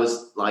I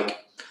was like,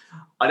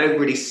 I don't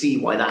really see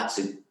why that's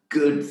a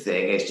good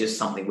thing. It's just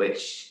something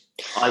which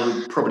I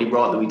would probably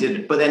rather we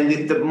didn't. But then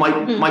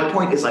my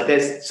point is like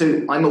so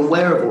I'm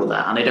aware of all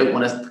that, and I don't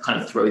want to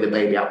kind of throw the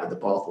baby out with the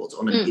bathwater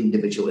on an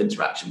individual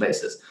interaction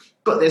basis.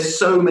 But there's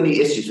so many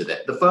issues with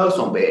it. The first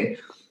one being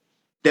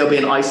there'll be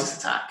an ISIS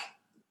attack.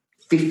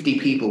 50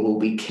 people will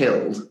be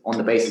killed on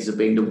the basis of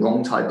being the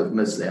wrong type of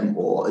Muslim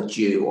or a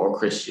Jew or a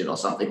Christian or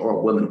something, or a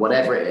woman,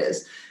 whatever it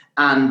is.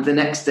 And the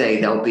next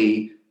day there'll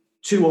be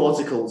 2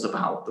 articles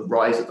about the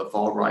rise of the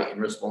far right in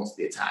response to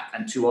the attack,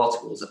 and 2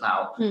 articles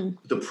about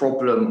the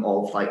problem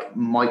of like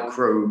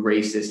micro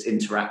racist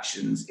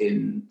interactions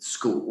in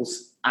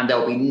schools. And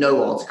there'll be no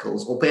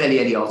articles, or barely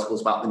any articles,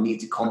 about the need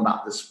to combat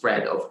the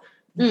spread of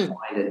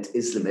violent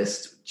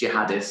Islamist,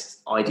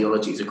 jihadist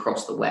ideologies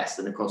across the West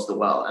and across the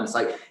world. And it's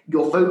like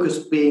your focus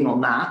being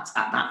on that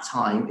at that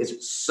time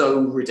is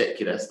so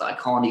ridiculous that I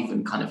can't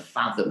even kind of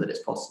fathom that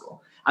it's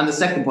possible. And the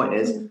second point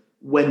is,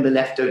 when the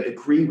left don't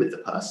agree with the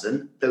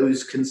person,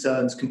 those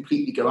concerns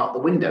completely go out the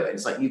window. And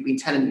it's like, you've been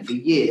telling me for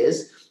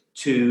years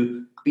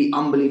to be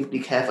unbelievably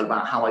careful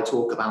about how I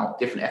talk about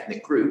different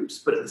ethnic groups,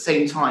 but at the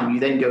same time,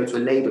 you then go to a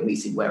Labour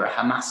meeting where a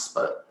Hamas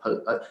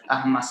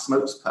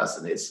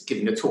spokesperson is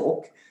giving a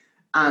talk,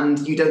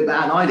 and you don't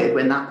bat an eyelid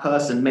when that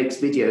person makes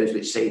videos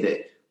which say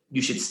that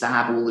you should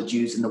stab all the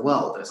Jews in the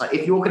world. And it's like,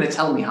 if you're going to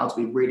tell me how to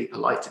be really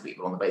polite to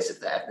people on the basis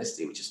of their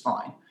ethnicity, which is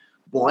fine,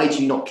 why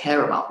do you not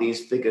care about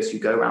these figures who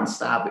go around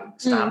stabbing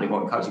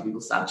or encouraging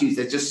people to stab Jews?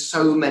 There's just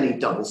so many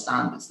double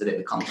standards that it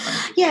becomes kind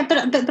of... Yeah,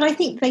 but I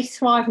think they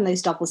thrive in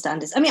those double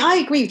standards. I mean, I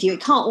agree with you.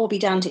 It can't all be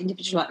down to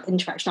individual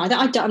interaction.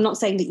 I'm not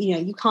saying that,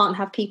 you can't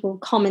have people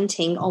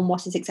commenting on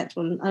what is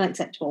acceptable and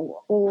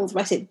unacceptable, all the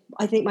rest of it.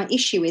 I think my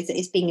issue is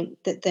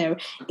that there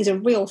is a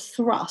real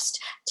thrust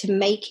to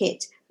make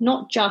it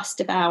not just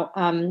about...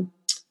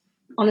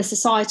 on a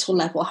societal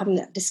level, having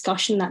that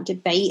discussion, that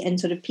debate, and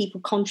sort of people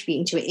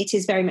contributing to it. It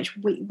is very much,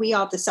 we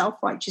are the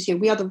self-righteous,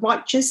 we are the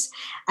righteous,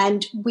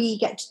 and we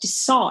get to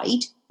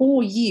decide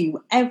for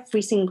you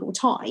every single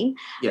time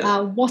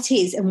what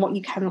is and what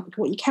you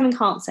can and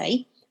can't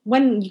say,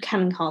 when you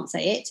can and can't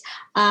say it.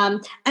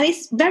 And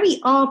it's very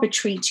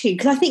arbitrary too,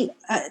 because I think,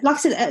 like I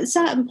said, at a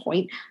certain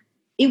point,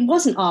 it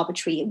wasn't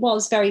arbitrary. It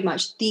was very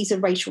much, these are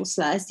racial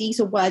slurs. These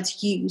are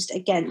words used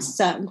against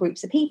certain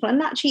groups of people. And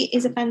actually it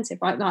is offensive,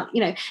 right? Like,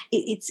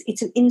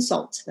 it's an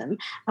insult to them.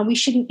 And we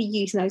shouldn't be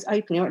using those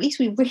openly, or at least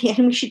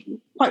we should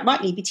quite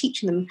rightly be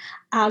teaching them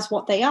as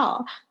what they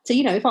are. So,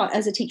 if I,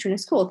 as a teacher in a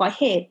school, if I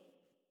hear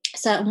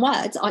certain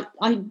words,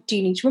 I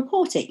do need to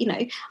report it.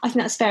 I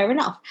think that's fair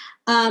enough.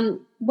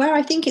 Where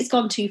I think it's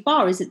gone too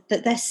far is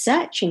that they're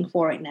searching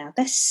for it now.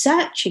 They're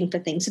searching for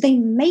things. So they're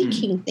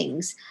making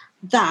things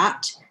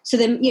that... So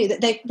then,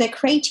 they're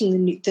creating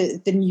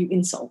the new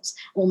insults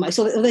almost,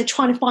 or they're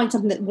trying to find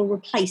something that will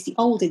replace the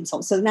old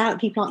insults. So now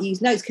that people aren't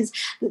using those, because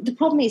the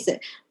problem is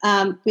that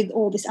with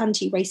all this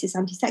anti-racist,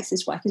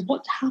 anti-sexist work, is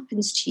what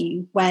happens to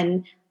you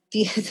when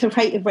the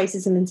rate of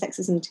racism and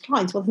sexism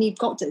declines. Well, then you've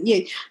got to,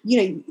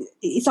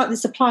 it's like the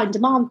supply and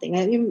demand thing.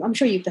 I'm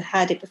sure you've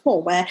heard it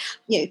before, where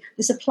the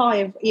supply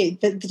of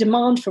the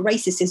demand for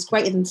racists is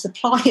greater than the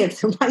supply of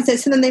them. Right?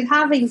 So then they're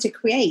having to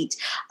create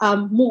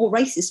more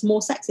racist,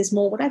 more sexist,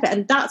 more whatever.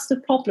 And that's the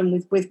problem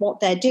with what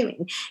they're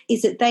doing,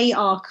 is that they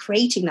are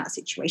creating that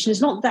situation.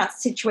 It's not that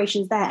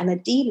situation's there and they're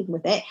dealing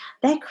with it.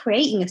 They're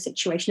creating a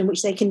situation in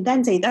which they can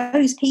then say,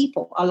 those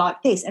people are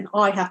like this, and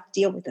I have to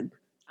deal with them.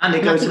 And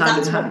it goes hand in hand.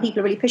 That's what people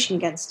are really pushing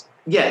against.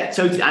 Yeah,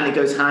 totally. And it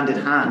goes hand in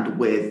hand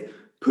with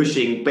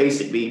pushing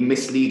basically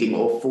misleading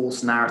or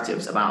false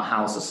narratives about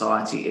how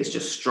society is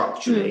just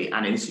structurally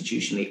and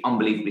institutionally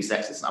unbelievably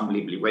sexist and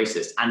unbelievably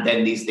racist. And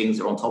then these things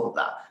are on top of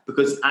that.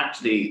 Because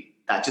actually,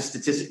 that just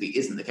statistically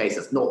isn't the case.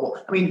 That's not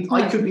what... I mean,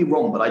 I could be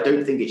wrong, but I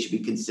don't think it should be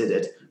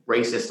considered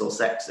racist or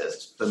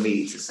sexist for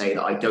me to say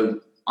that I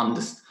don't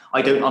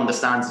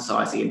understand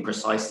society in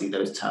precisely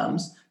those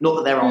terms. Not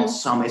that there aren't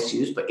some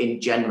issues, but in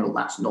general,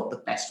 that's not the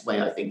best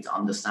way, I think, to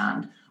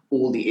understand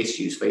all the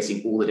issues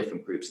facing all the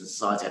different groups in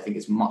society. I think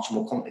it's much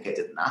more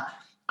complicated than that.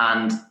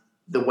 And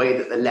the way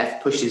that the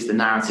left pushes the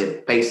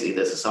narrative, basically,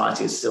 that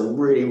society is still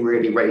really,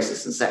 really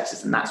racist and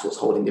sexist, and that's what's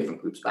holding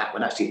different groups back,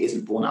 when actually it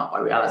isn't borne out by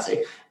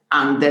reality.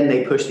 And then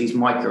they push these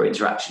micro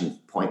interaction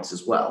points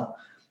as well.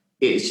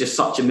 It's just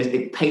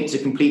it paints a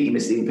completely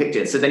misleading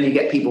picture. So then you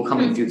get people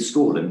coming through the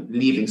school and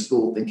leaving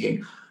school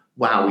thinking,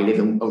 wow, we live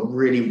in a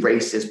really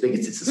racist,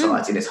 bigoted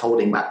society and it's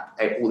holding back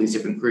all these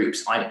different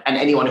groups. And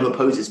anyone who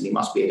opposes me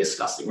must be a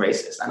disgusting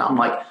racist. And I'm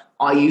like,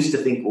 I used to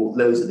think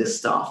loads of this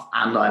stuff,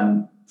 and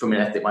I'm from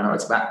an ethnic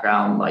minority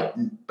background, like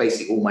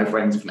basically all my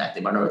friends are from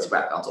ethnic minority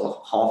backgrounds,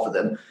 or half of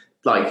them.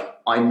 Like,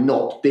 I'm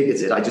not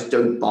bigoted. I just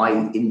don't buy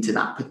into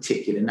that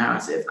particular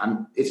narrative.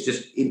 And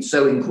it's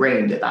so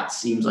ingrained that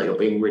seems like you're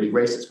being really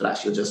racist, but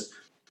actually you're just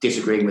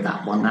disagreeing with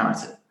that one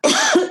narrative.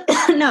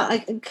 No,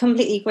 I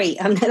completely agree.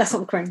 That's not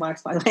the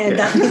coronavirus, by the way. Yeah.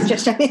 That is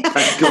just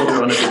Thank God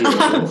we're on a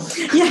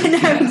video. yeah,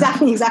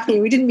 no, exactly.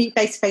 We didn't meet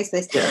face to face for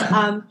this.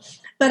 Yeah.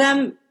 But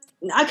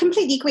I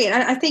completely agree. And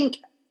I think,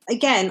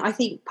 again,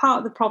 part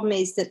of the problem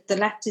is that the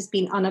left has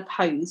been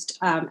unopposed,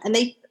 and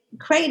they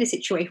created a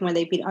situation where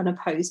they've been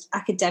unopposed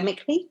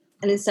academically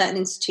and in certain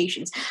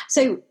institutions.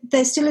 So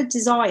there's still a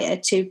desire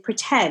to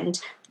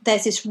pretend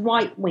there's this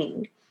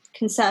right-wing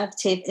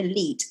conservative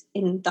elite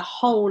in the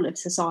whole of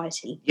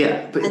society.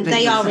 Yeah, but and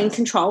they are in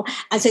control.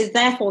 And so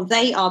therefore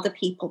they are the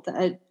people that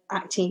are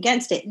acting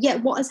against it.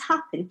 Yet what has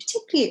happened,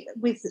 particularly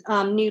with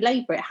New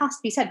Labour, it has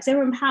to be said, because they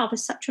were in power for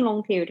such a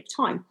long period of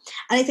time.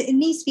 And it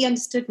needs to be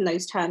understood in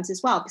those terms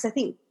as well, because I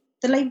think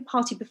the Labour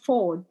Party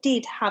before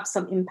did have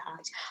some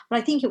impact. But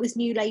I think it was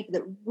New Labour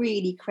that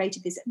really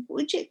created this,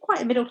 which is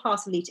quite a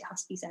middle-class elite, it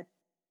has to be said.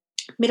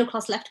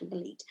 Middle-class left-wing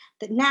elite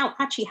that now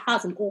actually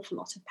has an awful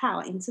lot of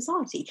power in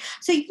society.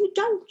 So you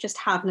don't just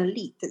have an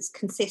elite that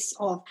consists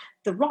of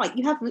the right.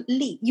 You have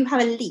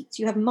elites.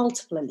 You have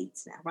multiple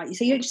elites now, right?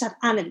 So you don't just have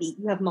an elite.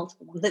 You have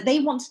multiple ones. That they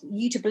want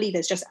you to believe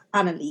there's just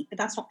an elite, but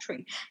that's not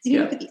true. So if you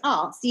look at the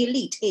arts, the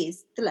elite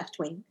is the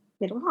left-wing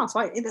middle class,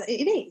 right?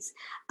 It is,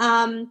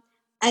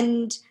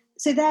 and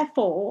so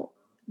therefore,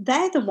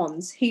 they're the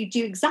ones who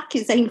do exactly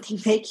the same thing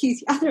they accuse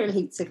the other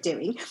elites of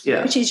doing,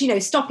 which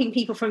is, stopping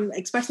people from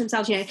expressing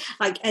themselves,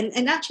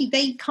 and actually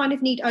they kind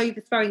of need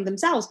overthrowing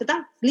themselves, but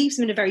that leaves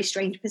them in a very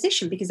strange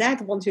position because they're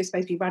the ones who are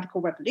supposed to be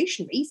radical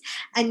revolutionaries,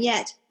 and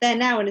yet they're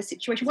now in a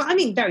situation,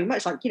 very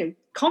much like,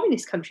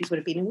 communist countries would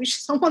have been, in which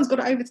someone's got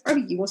to overthrow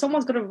you or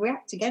someone's got to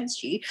react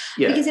against you,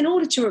 because in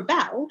order to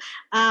rebel,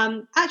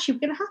 actually we're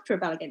going to have to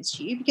rebel against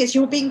you because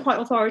you're being quite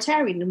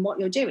authoritarian in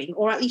what you're doing,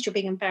 or at least you're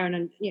being unfair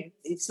and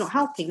it's not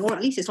helping, or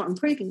at least it's not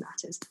improving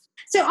matters.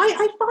 So I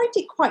find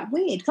it quite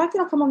weird because I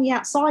feel like I'm on the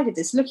outside of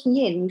this looking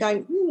in and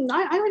going,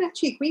 I don't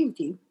actually agree with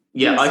you.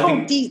 Yeah,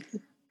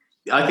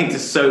 I think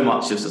there's so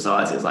much of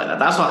society is like that.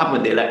 That's what happened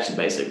with the election,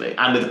 basically,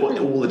 and with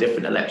all the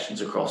different elections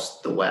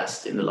across the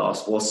West in the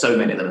last, so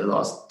many of them in the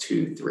last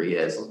 2-3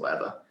 years or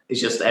whatever.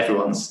 It's just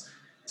everyone's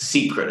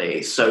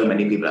secretly, so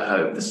many people at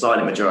home, the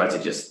silent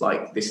majority just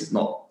like, this is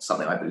not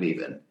something I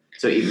believe in.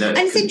 So even though and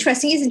it's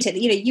interesting, isn't it,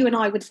 that you and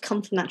I would have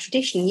come from that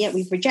tradition, and yet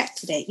we've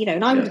rejected it.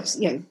 And I would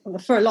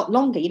have, for a lot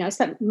longer. I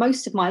spent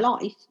most of my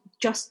life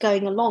just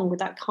going along with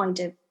that kind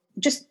of,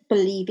 just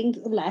believing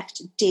that the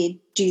left did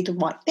do the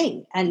right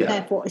thing, and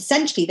therefore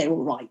essentially they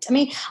were right. I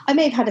mean, I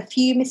may have had a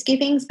few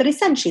misgivings, but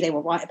essentially they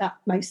were right about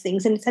most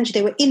things, and essentially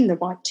they were in the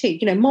right too,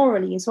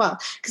 morally as well.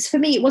 Because for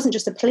me, it wasn't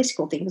just a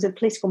political thing; it was a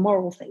political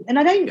moral thing. And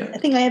I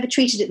think I ever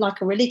treated it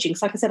like a religion.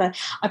 Because, like I said,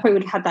 I probably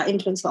would have had that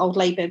influence for old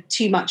Labour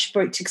too much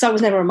for it, because I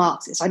was never a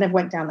Marxist. I never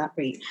went down that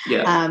route.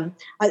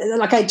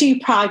 I do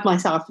pride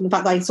myself in the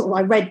fact that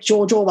I read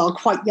George Orwell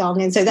quite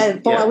young, and so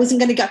therefore I wasn't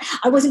going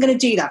to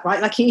do that,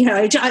 right?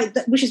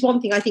 Which is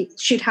one thing I think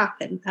should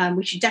happen.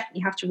 We should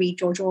definitely have to read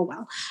George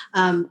Orwell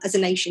as a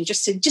nation,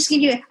 just to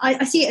give you.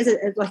 I see it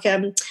as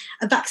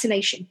a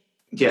vaccination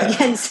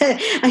against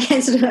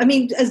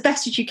as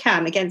best as you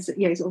can against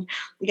against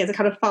a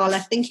kind of far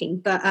left thinking,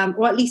 but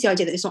or at least the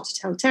idea that it's not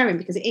totalitarian,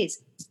 because it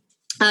is.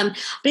 But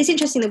it's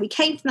interesting that we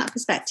came from that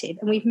perspective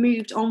and we've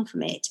moved on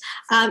from it.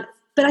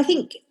 But I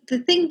think the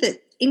thing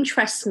that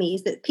interests me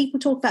is that people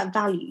talk about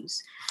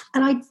values,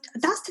 and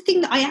that's the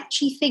thing that I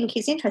actually think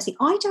is interesting.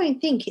 I don't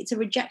think it's a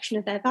rejection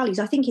of their values.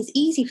 I think it's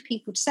easy for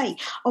people to say,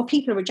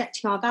 people are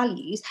rejecting our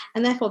values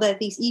and therefore they're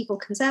these evil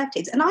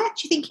conservatives, and I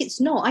actually think it's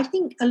not. I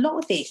think a lot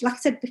of it, like I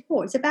said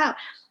before, it's about,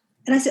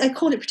 and I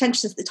called it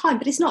pretentiousness at the time,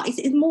 but it's not.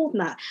 It's more than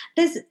that.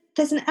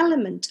 There's an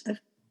element of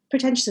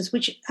pretentiousness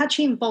which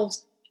actually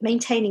involves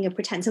maintaining a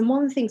pretense. And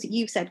one of the things that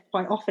you've said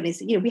quite often is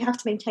that we have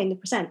to maintain the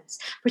pretense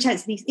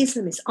that these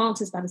Islamists aren't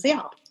as bad as they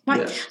are,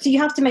 right? So you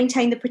have to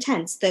maintain the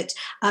pretense that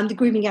the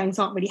grooming gangs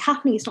aren't really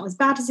happening, it's not as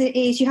bad as it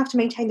is. You have to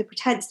maintain the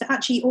pretense that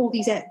actually all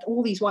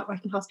these white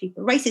working class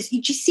people are racist.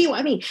 You just see what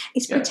I mean?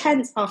 It's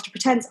pretense after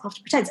pretense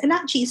after pretense, and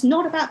actually it's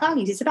not about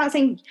values. It's about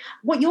saying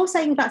what you're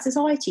saying about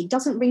society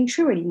doesn't ring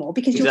true anymore,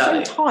 because you're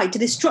so tied to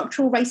this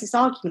structural racist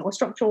argument or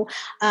structural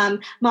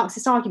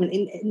Marxist argument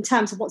in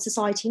terms of what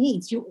society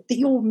needs, that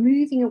you're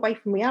moving away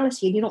from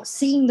reality and you're not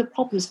seeing the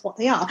problems of what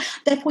they are.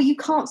 Therefore, you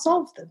can't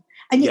solve them.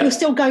 And yet you're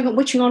still going on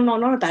witching on and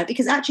on about it,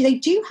 because actually they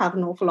do have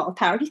an awful lot of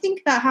power. If you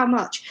think about how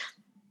much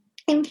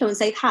influence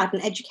they've had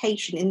in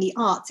education, in the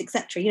arts,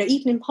 etc.,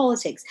 even in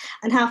politics,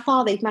 and how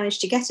far they've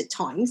managed to get at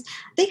times,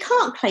 they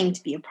can't claim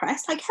to be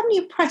oppressed. Like, how many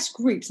oppressed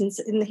groups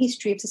in the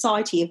history of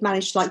society have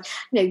managed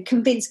to,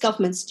 convince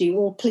governments to,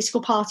 or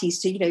political parties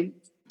to,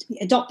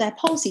 adopt their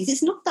policies?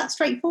 It's not that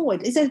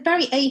straightforward. It's a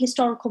very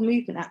ahistorical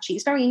movement, actually.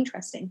 It's very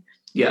interesting.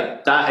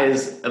 Yeah, that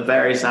is a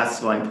very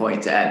satisfying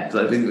point to end.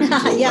 I think we can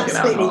talk yeah,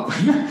 absolutely.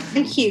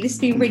 Thank you. This has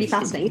been really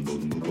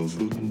fascinating.